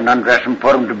to bed and undress them,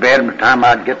 put them to bed, and by the time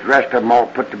I'd get the rest of them all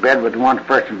put to bed with the one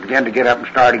first and begin to get up and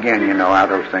start again. You know how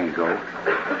those things go.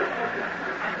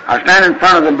 I was standing in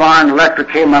front of the bar, and the lecturer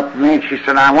came up to me, and she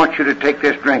said, I want you to take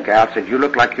this drink out. I said, you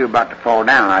look like you're about to fall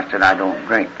down. I said, I don't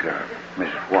drink,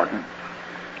 Mrs. Wharton.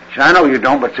 She said, I know you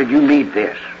don't, but said, you need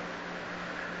this.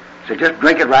 I said, just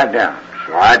drink it right down.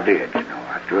 So I did,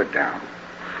 I threw it down.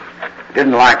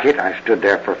 Didn't like it. I stood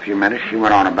there for a few minutes. She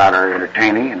went on about her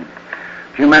entertaining, and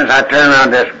a few minutes I turned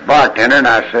around to this bartender, and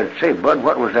I said, say, Bud,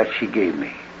 what was that she gave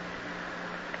me?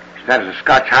 She said, that is a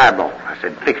Scotch highball. I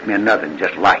said, fix me another and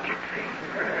just like it.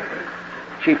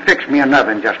 She fixed me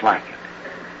another and just like it.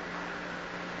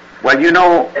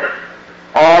 Well,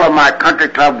 all of my country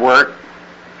club work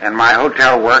and my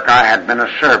hotel work, I had been a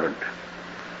servant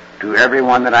to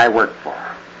everyone that I worked for.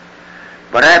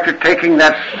 But after taking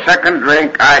that second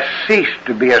drink, I ceased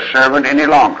to be a servant any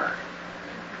longer.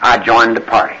 I joined the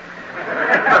party.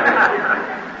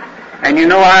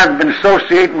 And I've been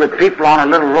associating with people on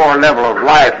a little lower level of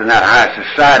life than that high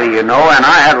society, and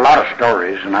I had a lot of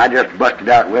stories, and I just busted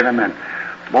out with them, and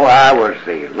boy, I was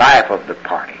the life of the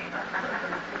party.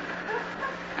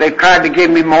 They tried to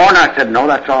give me more, and I said, no,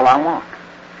 that's all I want.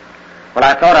 But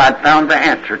I thought I'd found the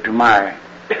answer to my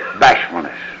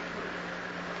bashfulness.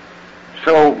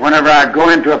 So whenever I'd go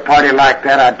into a party like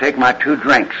that, I'd take my 2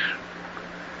 drinks,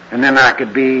 and then I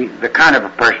could be the kind of a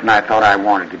person I thought I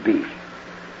wanted to be.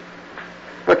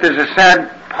 But there's a sad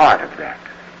part of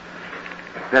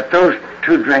that those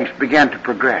 2 drinks began to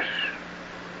progress,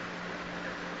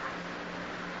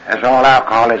 as all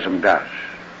alcoholism does,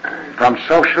 from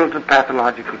social to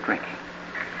pathological drinking.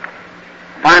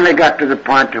 Finally got to the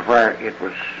point to where it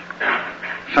was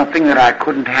something that I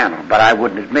couldn't handle, but I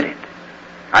wouldn't admit it.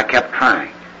 I kept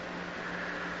trying.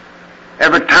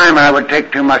 Every time I would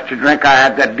take too much to drink, I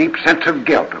had that deep sense of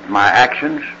guilt of my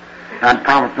actions, and I'd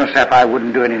promise myself I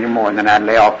wouldn't do it any more, and then I'd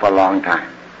lay off for a long time.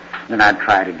 Then I'd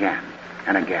try it again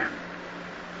and again.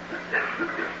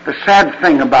 The sad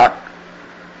thing about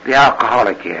the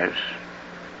alcoholic is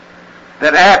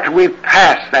that after we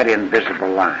pass that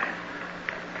invisible line,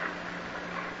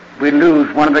 we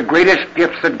lose one of the greatest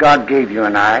gifts that God gave you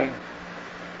and I,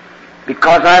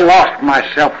 because I lost my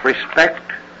self-respect.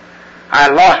 I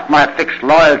lost my fixed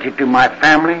loyalty to my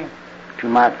family, to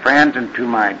my friends, and to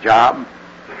my job.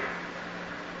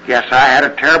 Yes, I had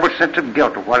a terrible sense of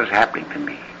guilt of what is happening to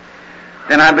me.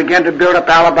 Then I began to build up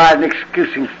alibis and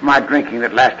excuses for my drinking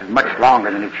that lasted much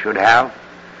longer than it should have.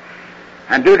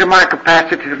 And due to my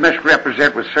capacity to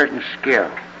misrepresent with certain skill,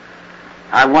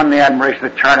 I won the admiration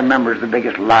of the charter members of the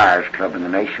biggest liars club in the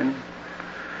nation.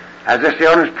 As this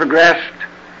illness progressed,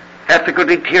 ethical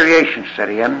deterioration set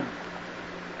in.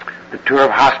 The tour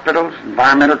of hospitals,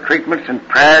 environmental treatments, and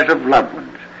prayers of loved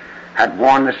ones had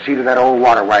worn the seat of that old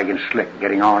water wagon slick,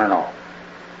 getting on and off.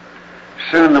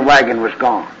 Soon the wagon was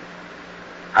gone.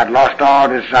 I'd lost all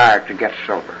desire to get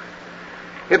sober.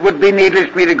 It would be needless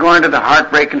for me to go into the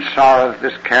heartbreak and sorrow that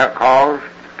this caused,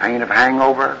 the pain of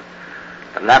hangover,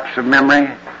 the lapse of memory.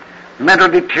 Mental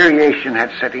deterioration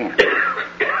had set in.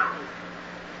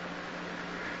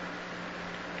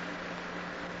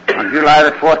 On July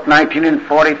the 4th,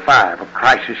 1945, a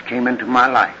crisis came into my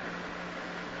life.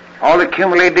 All the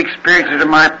accumulated experiences of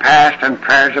my past and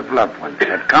prayers of loved ones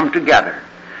had come together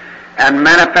and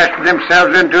manifested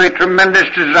themselves into a tremendous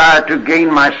desire to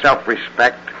gain my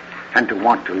self-respect and to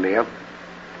want to live.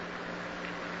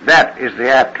 That is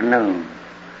the afternoon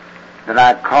that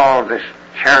I call this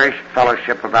cherished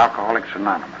fellowship of Alcoholics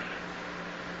Anonymous.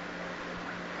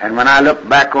 And when I look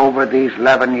back over these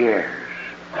 11 years,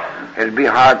 it'd be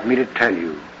hard for me to tell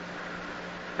you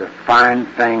the fine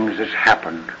things that's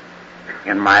happened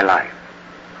in my life.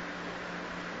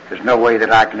 There's no way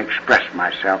that I can express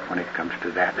myself when it comes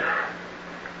to that.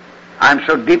 I'm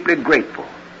so deeply grateful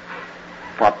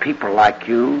for people like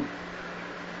you,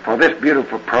 for this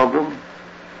beautiful program.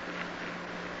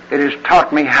 It has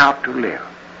taught me how to live.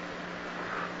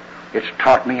 It's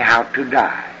taught me how to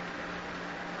die.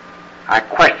 I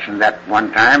questioned that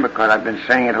one time because I've been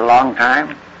saying it a long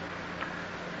time.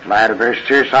 I had a very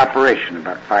serious operation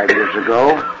about 5 years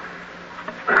ago.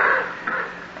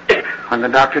 When the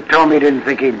doctor told me he didn't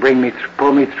think he'd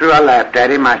pull me through, I laughed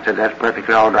at him. I said, "That's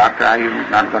perfectly all, doctor. You're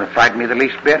not going to frighten me the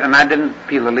least bit." And I didn't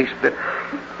feel the least bit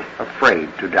afraid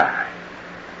to die.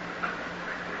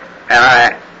 And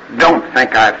I don't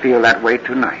think I feel that way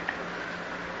tonight.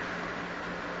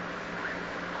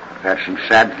 I've had some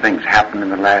sad things happen in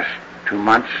the last 2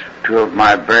 months. Two of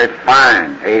my very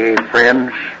fine AA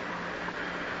friends.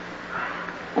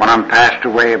 One of them passed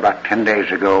away about 10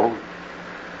 days ago.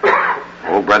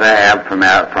 Old Brother Ab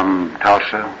from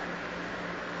Tulsa.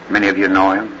 Many of you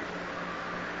know him.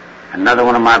 Another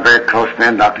one of my very close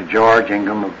men, Dr. George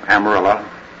Ingham of Amarillo,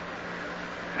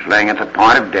 is laying at the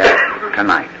point of death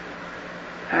tonight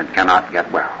and cannot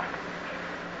get well.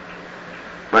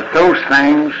 But those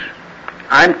things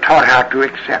I'm taught how to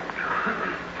accept.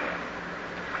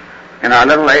 In our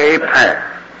little AA prayer,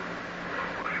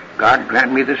 God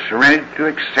grant me the serenity to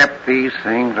accept these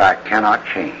things I cannot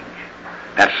change.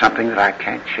 That's something that I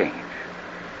can't change.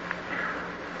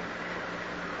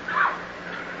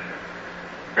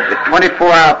 The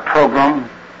 24-hour program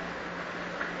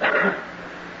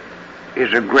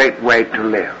is a great way to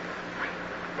live.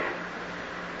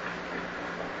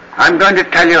 I'm going to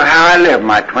tell you how I live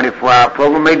my 24-hour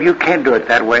program. Maybe you can't do it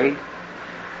that way.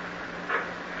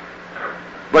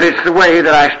 But it's the way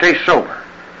that I stay sober.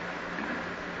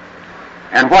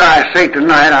 And what I say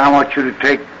tonight, I want you to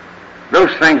take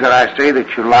those things that I say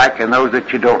that you like, and those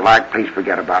that you don't like, please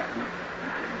forget about them.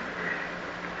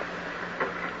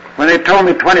 When they told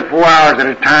me 24 hours at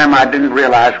a time, I didn't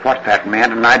realize what that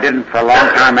meant, and I didn't for a long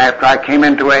time after I came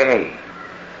into AA.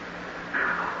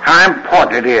 How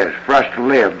important it is for us to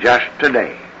live just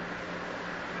today.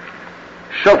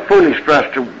 So foolish for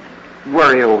us to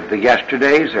worry over the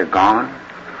yesterdays. They're gone.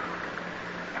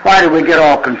 Why do we get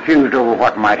all confused over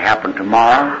what might happen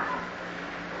tomorrow?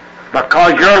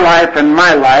 Because your life and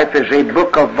my life is a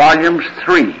book of volumes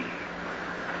 3.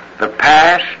 The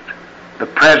past, the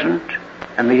present,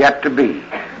 and the yet to be.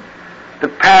 The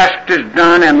past is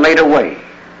done and laid away.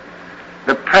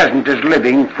 The present is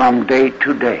living from day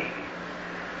to day.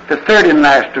 The third and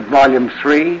last of volume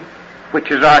 3,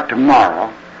 which is our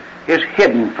tomorrow, is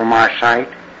hidden from our sight,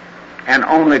 and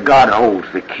only God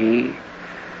holds the key.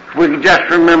 If we can just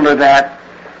remember that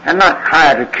and not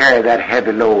try to carry that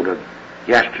heavy load of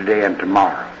yesterday and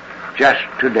tomorrow, just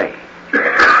today.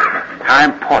 How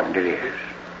important it is.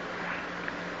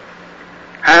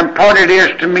 How important it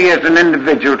is to me as an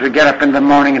individual to get up in the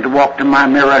morning and to walk to my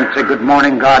mirror and say, "Good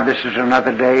morning, God, this is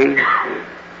another day.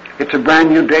 It's a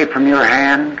brand new day from your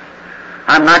hand.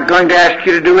 I'm not going to ask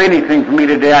you to do anything for me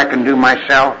today I can do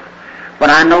myself, but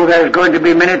I know there's going to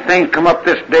be many things come up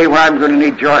this day where I'm going to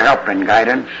need your help and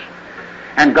guidance.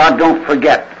 And God, don't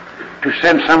forget to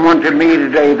send someone to me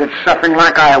today that's suffering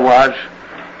like I was.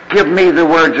 Give me the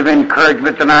words of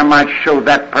encouragement that I might show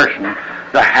that person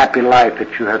the happy life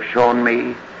that you have shown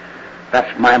me."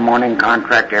 That's my morning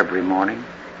contract every morning.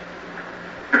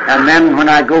 And then when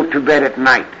I go to bed at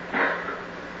night,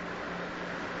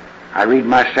 I read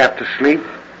myself to sleep.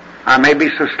 I may be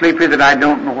so sleepy that I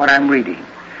don't know what I'm reading.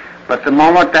 But the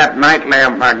moment that night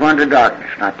lamp, I go into darkness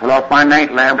and I pull off my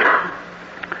night lamp,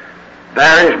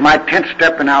 there is my 10th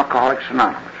step in Alcoholics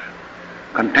Anonymous.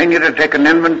 Continue to take an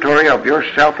inventory of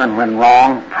yourself, and when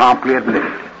wrong, promptly admit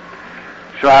it.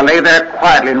 So I lay there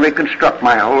quietly and reconstruct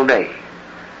my whole day,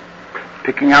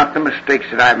 picking out the mistakes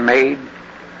that I've made,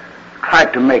 try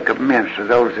to make amends to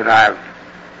those that I've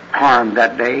harmed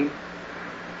that day.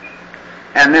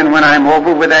 And then when I'm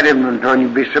over with that inventory,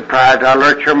 you'll be surprised how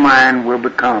alert your mind will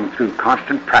become through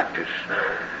constant practice,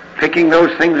 picking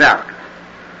those things out.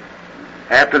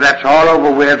 After that's all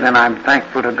over with, then I'm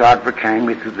thankful to God for carrying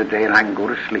me through the day, and I can go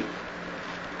to sleep.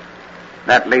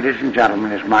 That, ladies and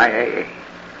gentlemen, is my AA.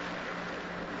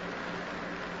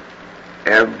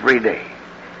 every day.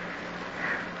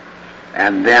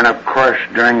 And then, of course,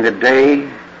 during the day,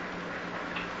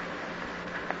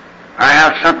 I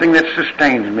have something that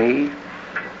sustains me,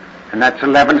 and that's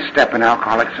 11th step in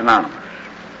Alcoholics Anonymous,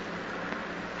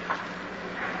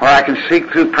 where I can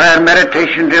seek through prayer and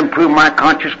meditation to improve my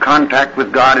conscious contact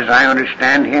with God as I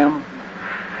understand Him,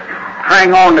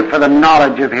 praying only for the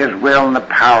knowledge of His will and the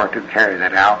power to carry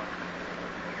that out.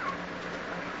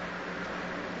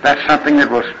 That's something that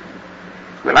will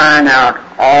iron out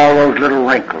all those little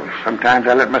wrinkles. Sometimes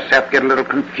I let myself get a little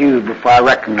confused before I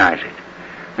recognize it.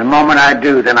 The moment I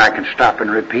do, then I can stop and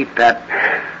repeat that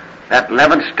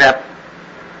 11th step,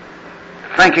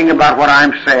 thinking about what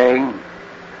I'm saying.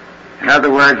 In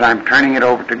other words, I'm turning it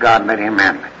over to God and let Him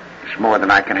handle it. It's more than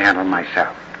I can handle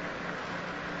myself.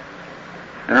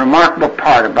 The remarkable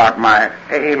part about my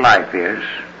AA life is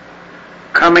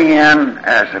coming in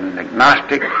as an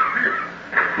agnostic,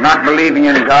 not believing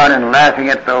in God and laughing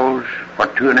at those for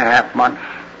 2.5 months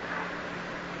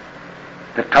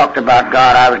that talked about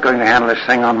God. I was going to handle this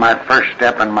thing on my first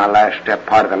step and my last step,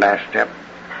 part of the last step.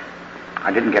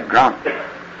 I didn't get drunk,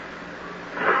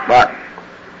 but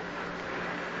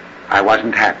I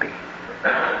wasn't happy.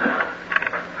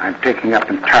 I'm taking up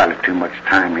entirely too much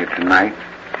time here tonight.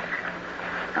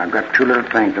 I've got 2 little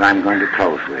things that I'm going to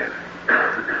close with.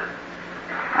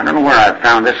 I don't know where I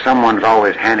found this. Someone's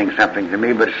always handing something to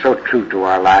me, but it's so true to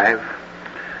our lives.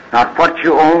 Not what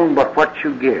you own, but what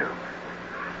you give.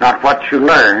 Not what you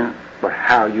learn, but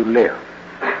how you live.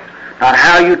 Not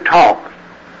how you talk,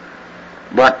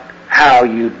 but how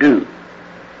you do.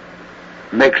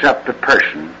 Makes up the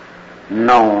person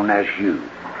known as you.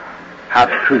 How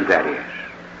true that is.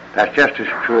 That's just as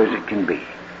true as it can be.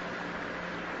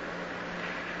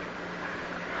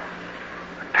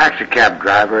 Taxi cab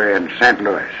driver in St.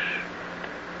 Louis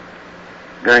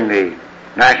during the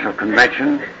National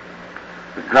Convention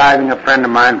was driving a friend of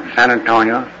mine from San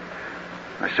Antonio,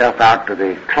 myself out to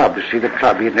the club to see the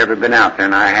club. He had never been out there,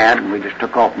 and I had, and we just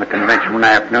took off from the convention one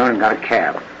afternoon and got a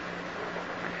cab.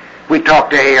 We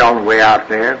talked to AA all the way out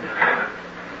there.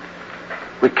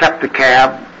 We kept the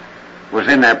cab, was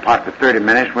in that part for 30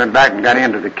 minutes, went back and got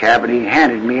into the cab, and he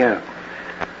handed me a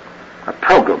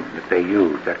program that they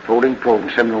use, that folding program,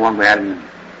 similar to the one we had in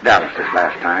Dallas this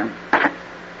last time.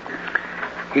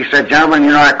 He said, "Gentlemen, you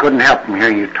know, I couldn't help from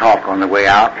hearing you talk on the way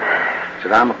out." He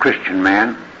said, "I'm a Christian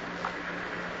man."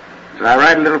 He said, "I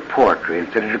write a little poetry," and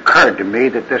said, "It occurred to me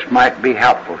that this might be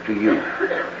helpful to you.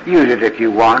 Use it if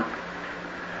you want."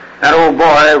 That old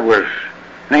boy, his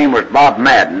name was Bob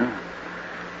Madden,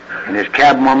 and his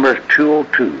cab number is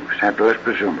 202, St. Louis,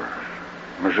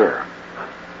 Missouri.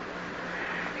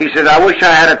 He said, "I wish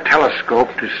I had a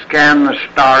telescope to scan the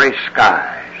starry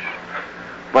skies.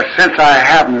 But since I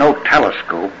have no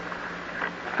telescope,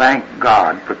 thank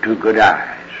God for 2 good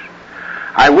eyes.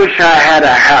 I wish I had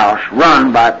a house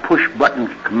run by push-button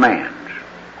commands.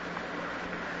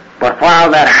 But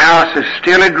while that house is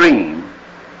still a dream,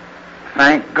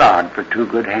 thank God for 2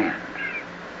 good hands.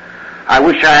 I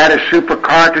wish I had a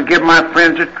supercar to give my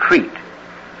friends a treat.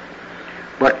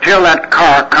 But till that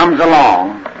car comes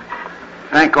along,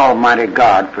 thank Almighty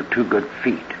God for 2 good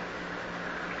feet.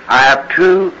 I have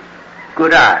 2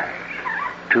 good eyes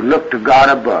to look to God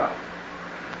above,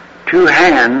 2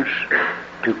 hands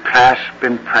to clasp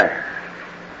in prayer,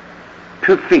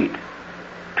 2 feet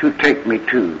to take me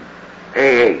to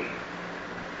AA.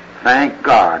 Thank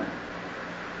God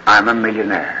I'm a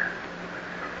millionaire."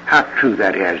 How true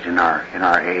that is in our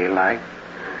AA life.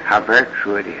 How very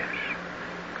true it is.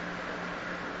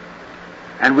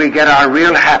 And we get our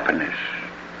real happiness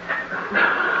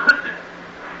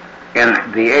in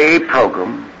the AA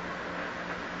program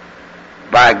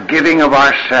by giving of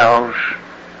ourselves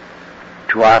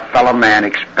to our fellow man,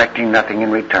 expecting nothing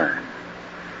in return.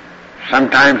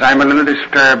 Sometimes I'm a little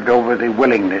disturbed over the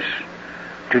willingness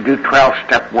to do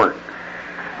 12-step work,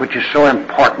 which is so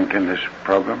important in this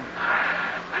program.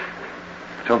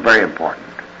 So very important.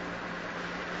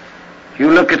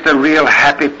 You look at the real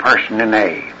happy person in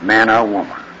AA, man or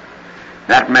woman.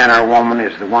 That man or woman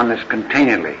is the one that's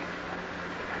continually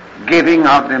giving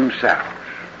of themselves.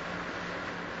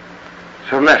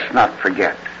 So let's not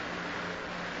forget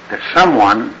that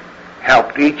someone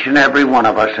helped each and every one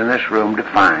of us in this room to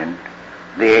find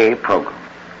the AA program.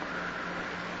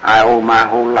 I owe my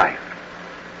whole life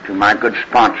to my good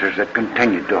sponsors that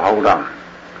continued to hold on,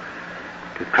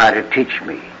 to try to teach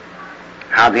me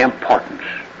how the importance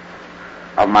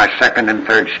of my 2nd and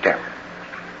 3rd step.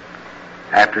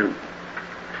 After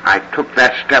I took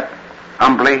that step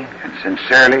humbly and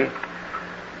sincerely,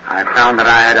 I found that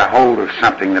I had a hold of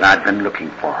something that I'd been looking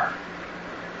for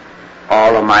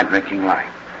all of my drinking life.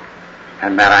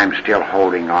 and that I'm still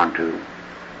holding on to.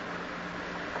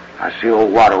 I see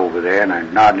old Watt over there, and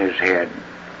I'm nodding his head.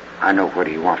 I know what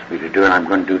he wants me to do, and I'm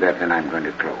going to do that, then I'm going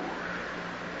to close.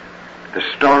 The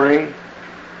story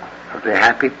of the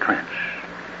Happy Prince.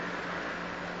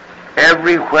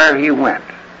 Everywhere he went,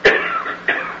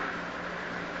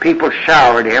 people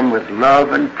showered him with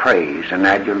love and praise and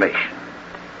adulation.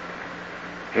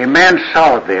 A man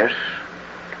saw this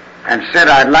and said,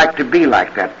 I'd like to be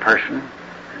like that person,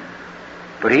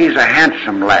 but he's a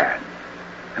handsome lad,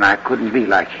 and I couldn't be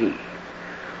like he.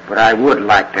 But I would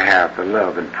like to have the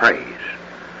love and praise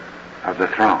of the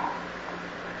throng.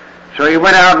 So he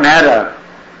went out and had an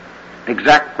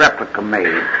exact replica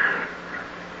made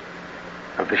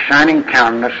of the shining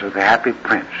countenance of the Happy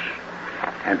Prince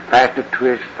and fastened it to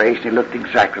his face, and he looked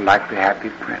exactly like the Happy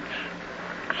Prince.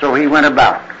 So he went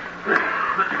about.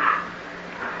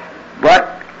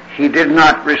 But he did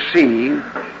not receive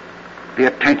the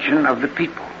attention of the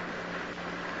people.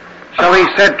 So he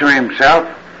said to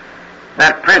himself,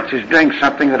 that prince is doing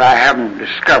something that I haven't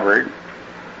discovered.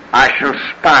 I shall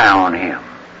spy on him.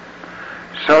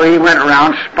 So he went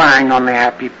around spying on the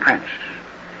Happy Prince.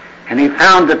 And he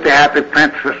found that the Happy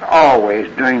Prince was always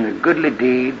doing the goodly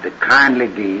deed, the kindly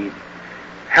deed,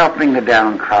 helping the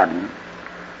downtrodden,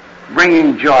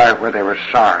 bringing joy where there was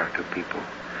sorrow to people.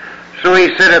 So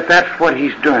he said, if that's what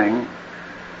he's doing,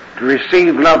 to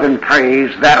receive love and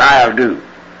praise, that I'll do.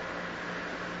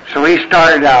 So he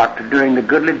started out to doing the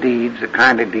goodly deeds, the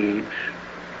kindly deeds,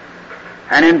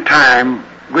 and in time,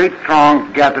 great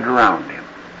throngs gathered around him.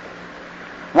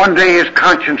 One day his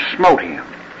conscience smote him.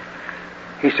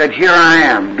 He said, here I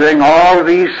am, doing all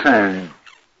these things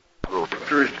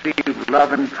to receive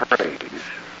love and praise,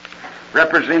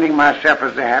 representing myself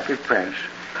as the Happy Prince,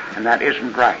 and that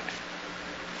isn't right.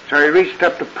 So he reached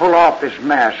up to pull off his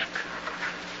mask.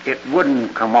 It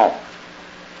wouldn't come off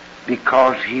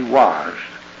because he was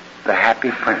the Happy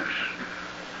Prince.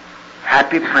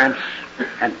 Happy Prince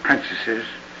and princesses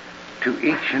to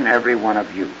each and every one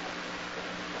of you.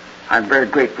 I'm very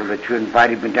grateful that you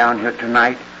invited me down here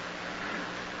tonight,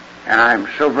 and I'm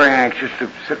so very anxious to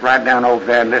sit right down over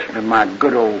there and listen to my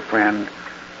good old friend,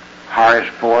 Horace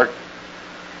Fort,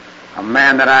 a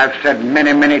man that I've said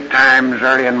many, many times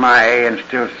early in my A and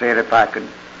still say it if I could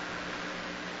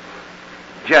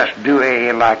just do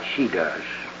A like he does,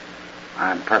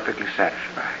 I'm perfectly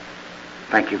satisfied.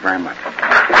 Thank you very much.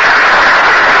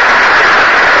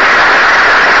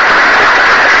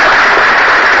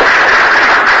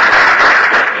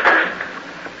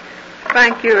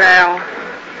 Thank you, Al.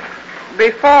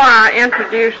 Before I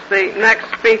introduce the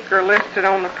next speaker listed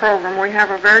on the program, we have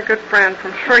a very good friend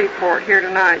from Shreveport here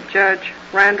tonight, Judge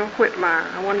Randall Whitmire.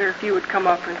 I wonder if you would come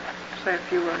up and say a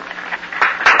few words.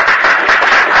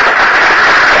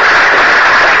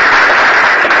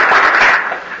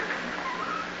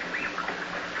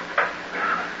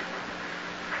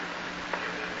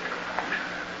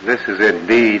 This is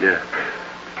indeed a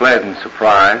pleasant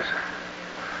surprise.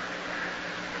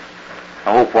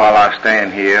 I hope while I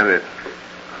stand here that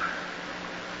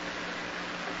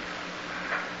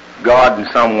God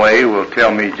in some way will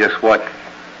tell me just what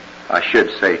I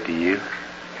should say to you,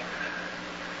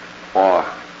 for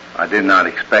I did not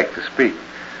expect to speak.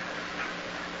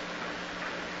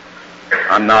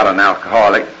 I'm not an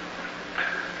alcoholic.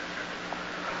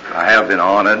 I have been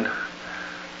honored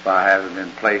by having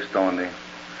been placed on the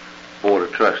Board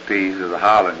of Trustees of the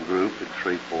Highland Group at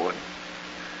Shreveport.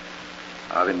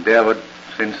 I've endeavored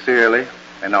sincerely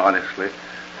and honestly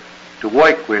to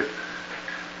work with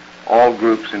all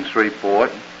groups in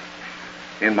Shreveport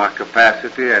in my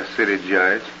capacity as city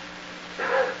judge.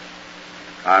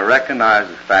 I recognize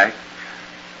the fact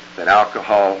that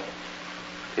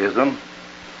alcoholism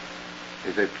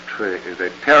is a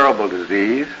terrible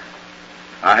disease.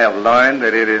 I have learned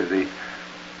that it is the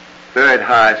third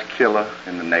highest killer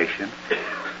in the nation.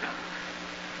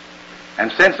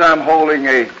 And since I'm holding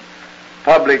a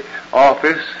public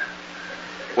office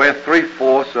where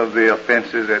 3/4 of the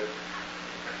offenses that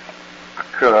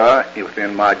occur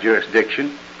within my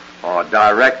jurisdiction are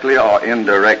directly or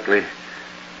indirectly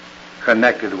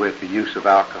connected with the use of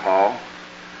alcohol,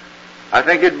 I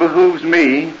think it behooves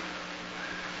me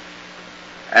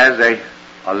as a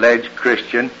alleged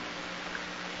Christian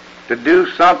to do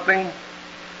something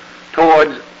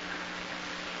towards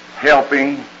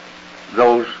helping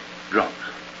those drunks.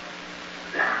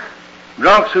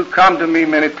 Drunks who come to me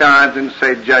many times and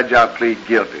say, Judge, I plead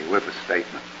guilty, with a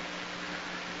statement.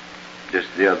 Just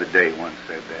the other day one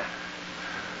said that.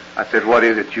 I said, what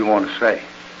is it you want to say?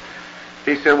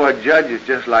 He said, well, Judge, it's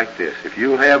just like this. If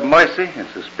you'll have mercy and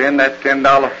suspend that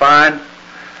 $10 fine,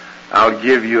 I'll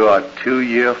give you a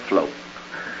 2-year float.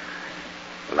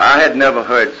 Well, I had never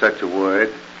heard such a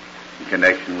word in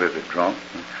connection with a drunk.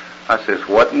 I says,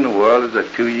 what in the world is a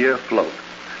 2-year float?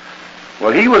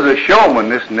 Well, he was a showman,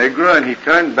 this Negro, and he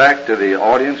turned back to the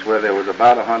audience where there was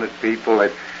about 100 people,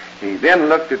 and he then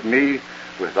looked at me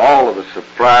with all of the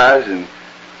surprise and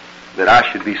that I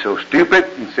should be so stupid,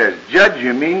 and says, Judge,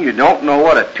 you mean you don't know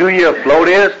what a 2-year float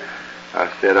is?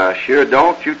 I said, I sure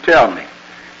don't. You tell me.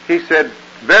 He said,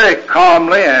 very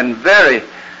calmly and very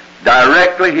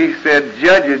directly, he said,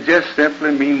 Judge, it just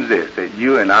simply means this, that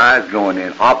you and I is going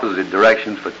in opposite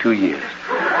directions for 2 years.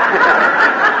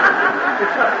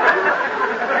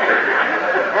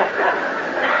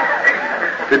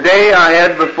 Today I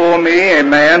had before me a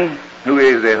man who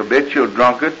is a habitual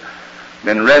drunkard,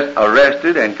 been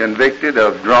arrested and convicted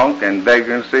of drunk and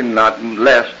vagrancy not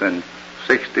less than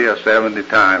 60 or 70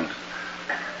 times,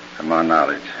 to my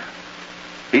knowledge.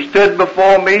 He stood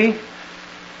before me,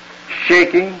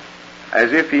 shaking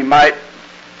as if he might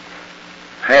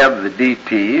have the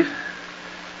DTs.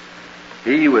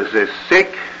 He was as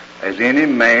sick as any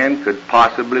man could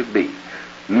possibly be,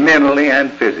 mentally and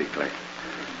physically.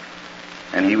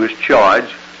 And he was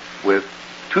charged with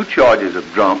 2 charges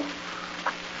of drunk,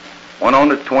 one on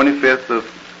the 25th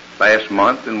of last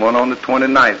month and one on the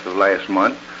 29th of last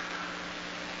month,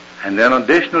 and then an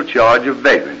additional charge of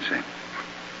vagrancy.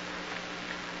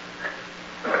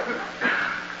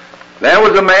 There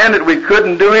was a man that we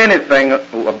couldn't do anything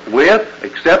with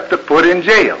except to put in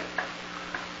jail.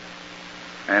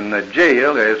 And the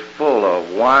jail is full of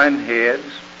wineheads,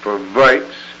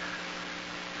 perverts,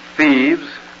 thieves,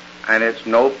 and it's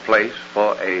no place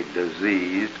for a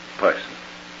diseased person.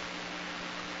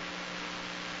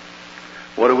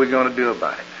 What are we going to do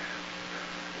about it?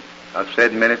 I've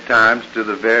said many times to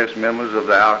the various members of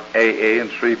the AA in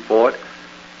Shreveport,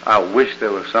 I wish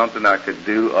there was something I could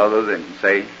do other than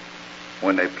say,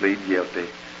 when they plead guilty,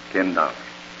 $10,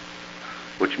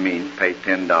 which means pay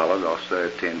 $10 or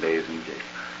serve 10 days in jail.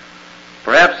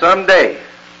 Perhaps someday,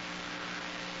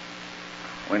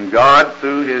 when God,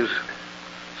 through His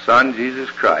Son,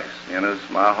 Jesus Christ, enters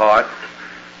my heart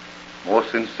more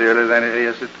sincerely than it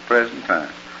is at the present time,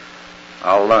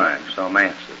 I'll learn some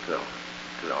answer to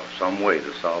some way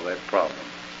to solve that problem.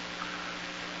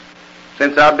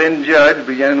 Since I've been judged,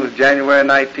 beginning with January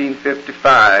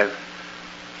 1955,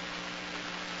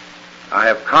 I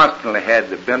have constantly had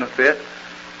the benefit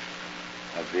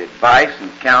of the advice and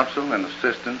counsel and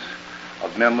assistance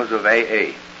of members of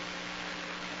AA.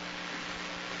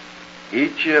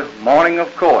 Each morning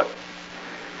of court,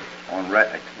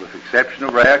 with exception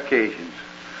of rare occasions,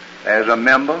 there's a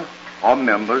member or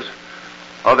members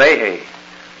of AA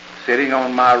sitting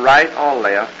on my right or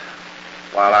left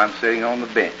while I'm sitting on the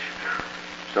bench,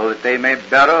 so that they may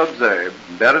better observe,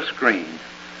 better screen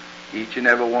each and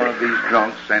every one of these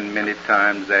drunks, and many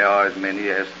times there are as many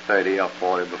as 30 or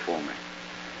 40 before me.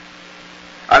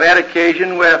 I've had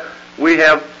occasion where we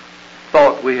have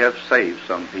thought we have saved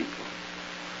some people.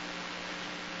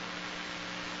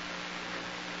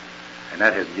 And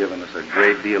that has given us a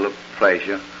great deal of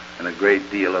pleasure and a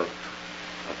great deal of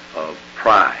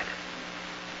pride.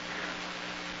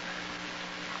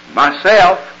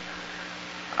 Myself,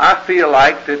 I feel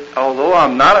like that although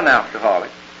I'm not an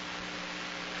alcoholic,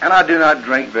 and I do not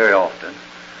drink very often,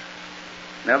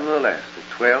 nevertheless, the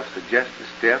 12 suggested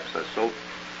steps are so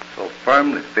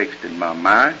firmly fixed in my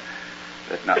mind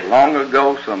that not long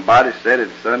ago somebody said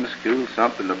in Sunday school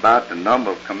something about the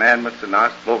number of commandments, and I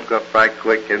spoke up right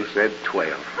quick and said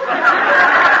 12.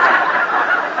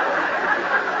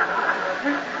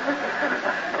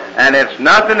 And it's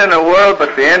nothing in the world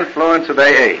but the influence of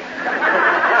AA.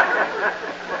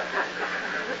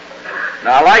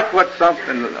 Now,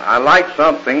 I like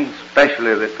something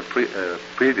especially that the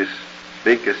previous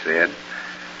speaker said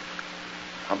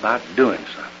about doing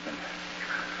something.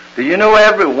 Do you know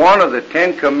every one of the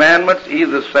 10 commandments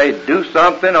either say do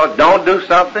something or don't do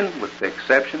something, with the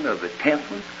exception of the 10th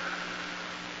one?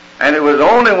 And it was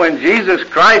only when Jesus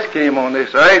Christ came on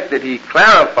this earth that He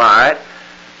clarified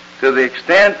to the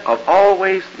extent of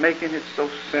always making it so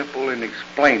simple in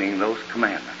explaining those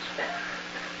commandments.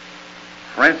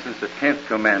 For instance, the 10th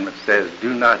commandment says,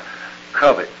 do not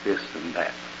covet this and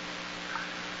that.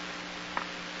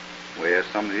 Where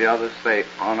some of the others say,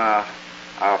 honor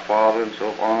our father and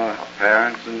so forth, honor our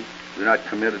parents, and do not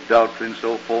commit adultery and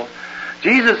so forth.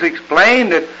 Jesus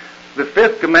explained that the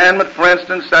 5th commandment, for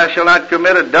instance, thou shalt not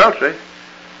commit adultery,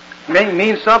 may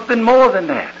mean something more than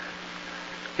that.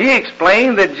 He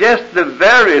explained that just the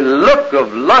very look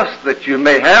of lust that you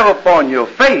may have upon your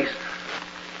face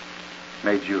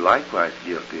made you likewise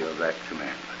guilty of that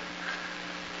commandment.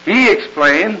 He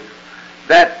explained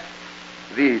that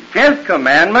the 10th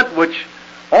commandment, which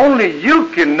Only you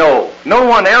can know. No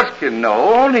one else can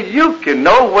know. Only you can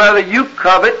know whether you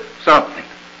covet something.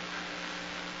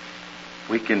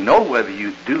 We can know whether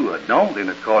you do or don't in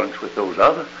accordance with those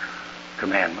other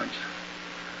commandments.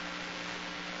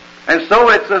 And so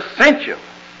it's essential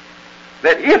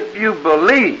that if you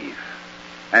believe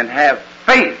and have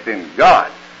faith in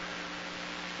God,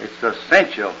 it's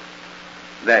essential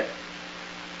that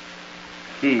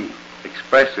He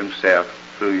express Himself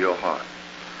through your heart.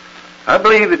 I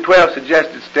believe the 12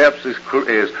 suggested steps is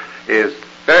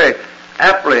very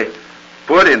aptly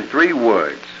put in 3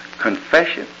 words: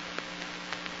 confession,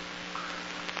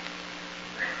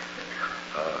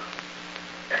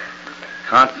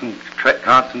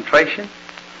 concentration,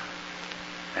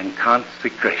 and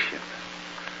consecration.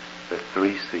 The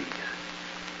 3 C's.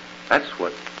 That's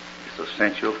what is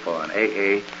essential for an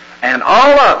AA and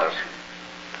all others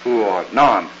who are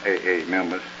non-AA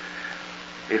members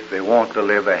if they want to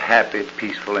live a happy,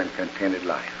 peaceful, and contented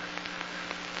life.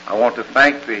 I want to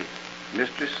thank the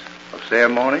mistress of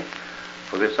ceremony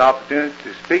for this opportunity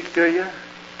to speak to you.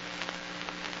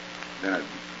 It's been a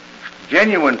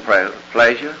genuine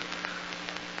pleasure.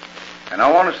 And I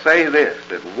want to say this,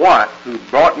 that Watt, who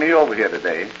brought me over here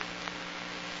today,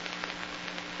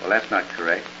 well, that's not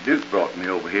correct. Duke brought me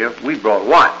over here. We brought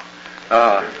Watt.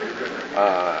 At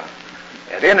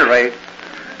any rate,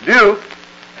 Duke,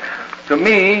 to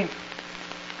me,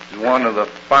 is one of the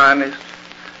finest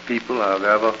people I've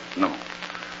ever known.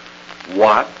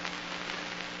 Watt,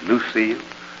 Lucille,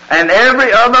 and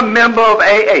every other member of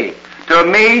AA, to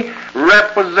me,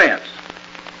 represents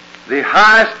the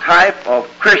highest type of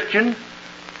Christian,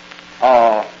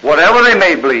 or whatever they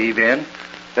may believe in,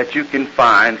 that you can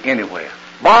find anywhere.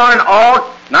 Barring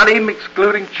all, not even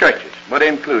excluding churches, but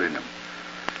including them.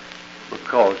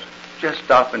 Because just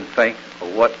stop and think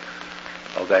of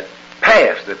that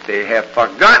past that they have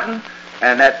forgotten,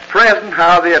 and at present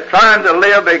how they are trying to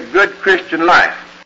live a good Christian life.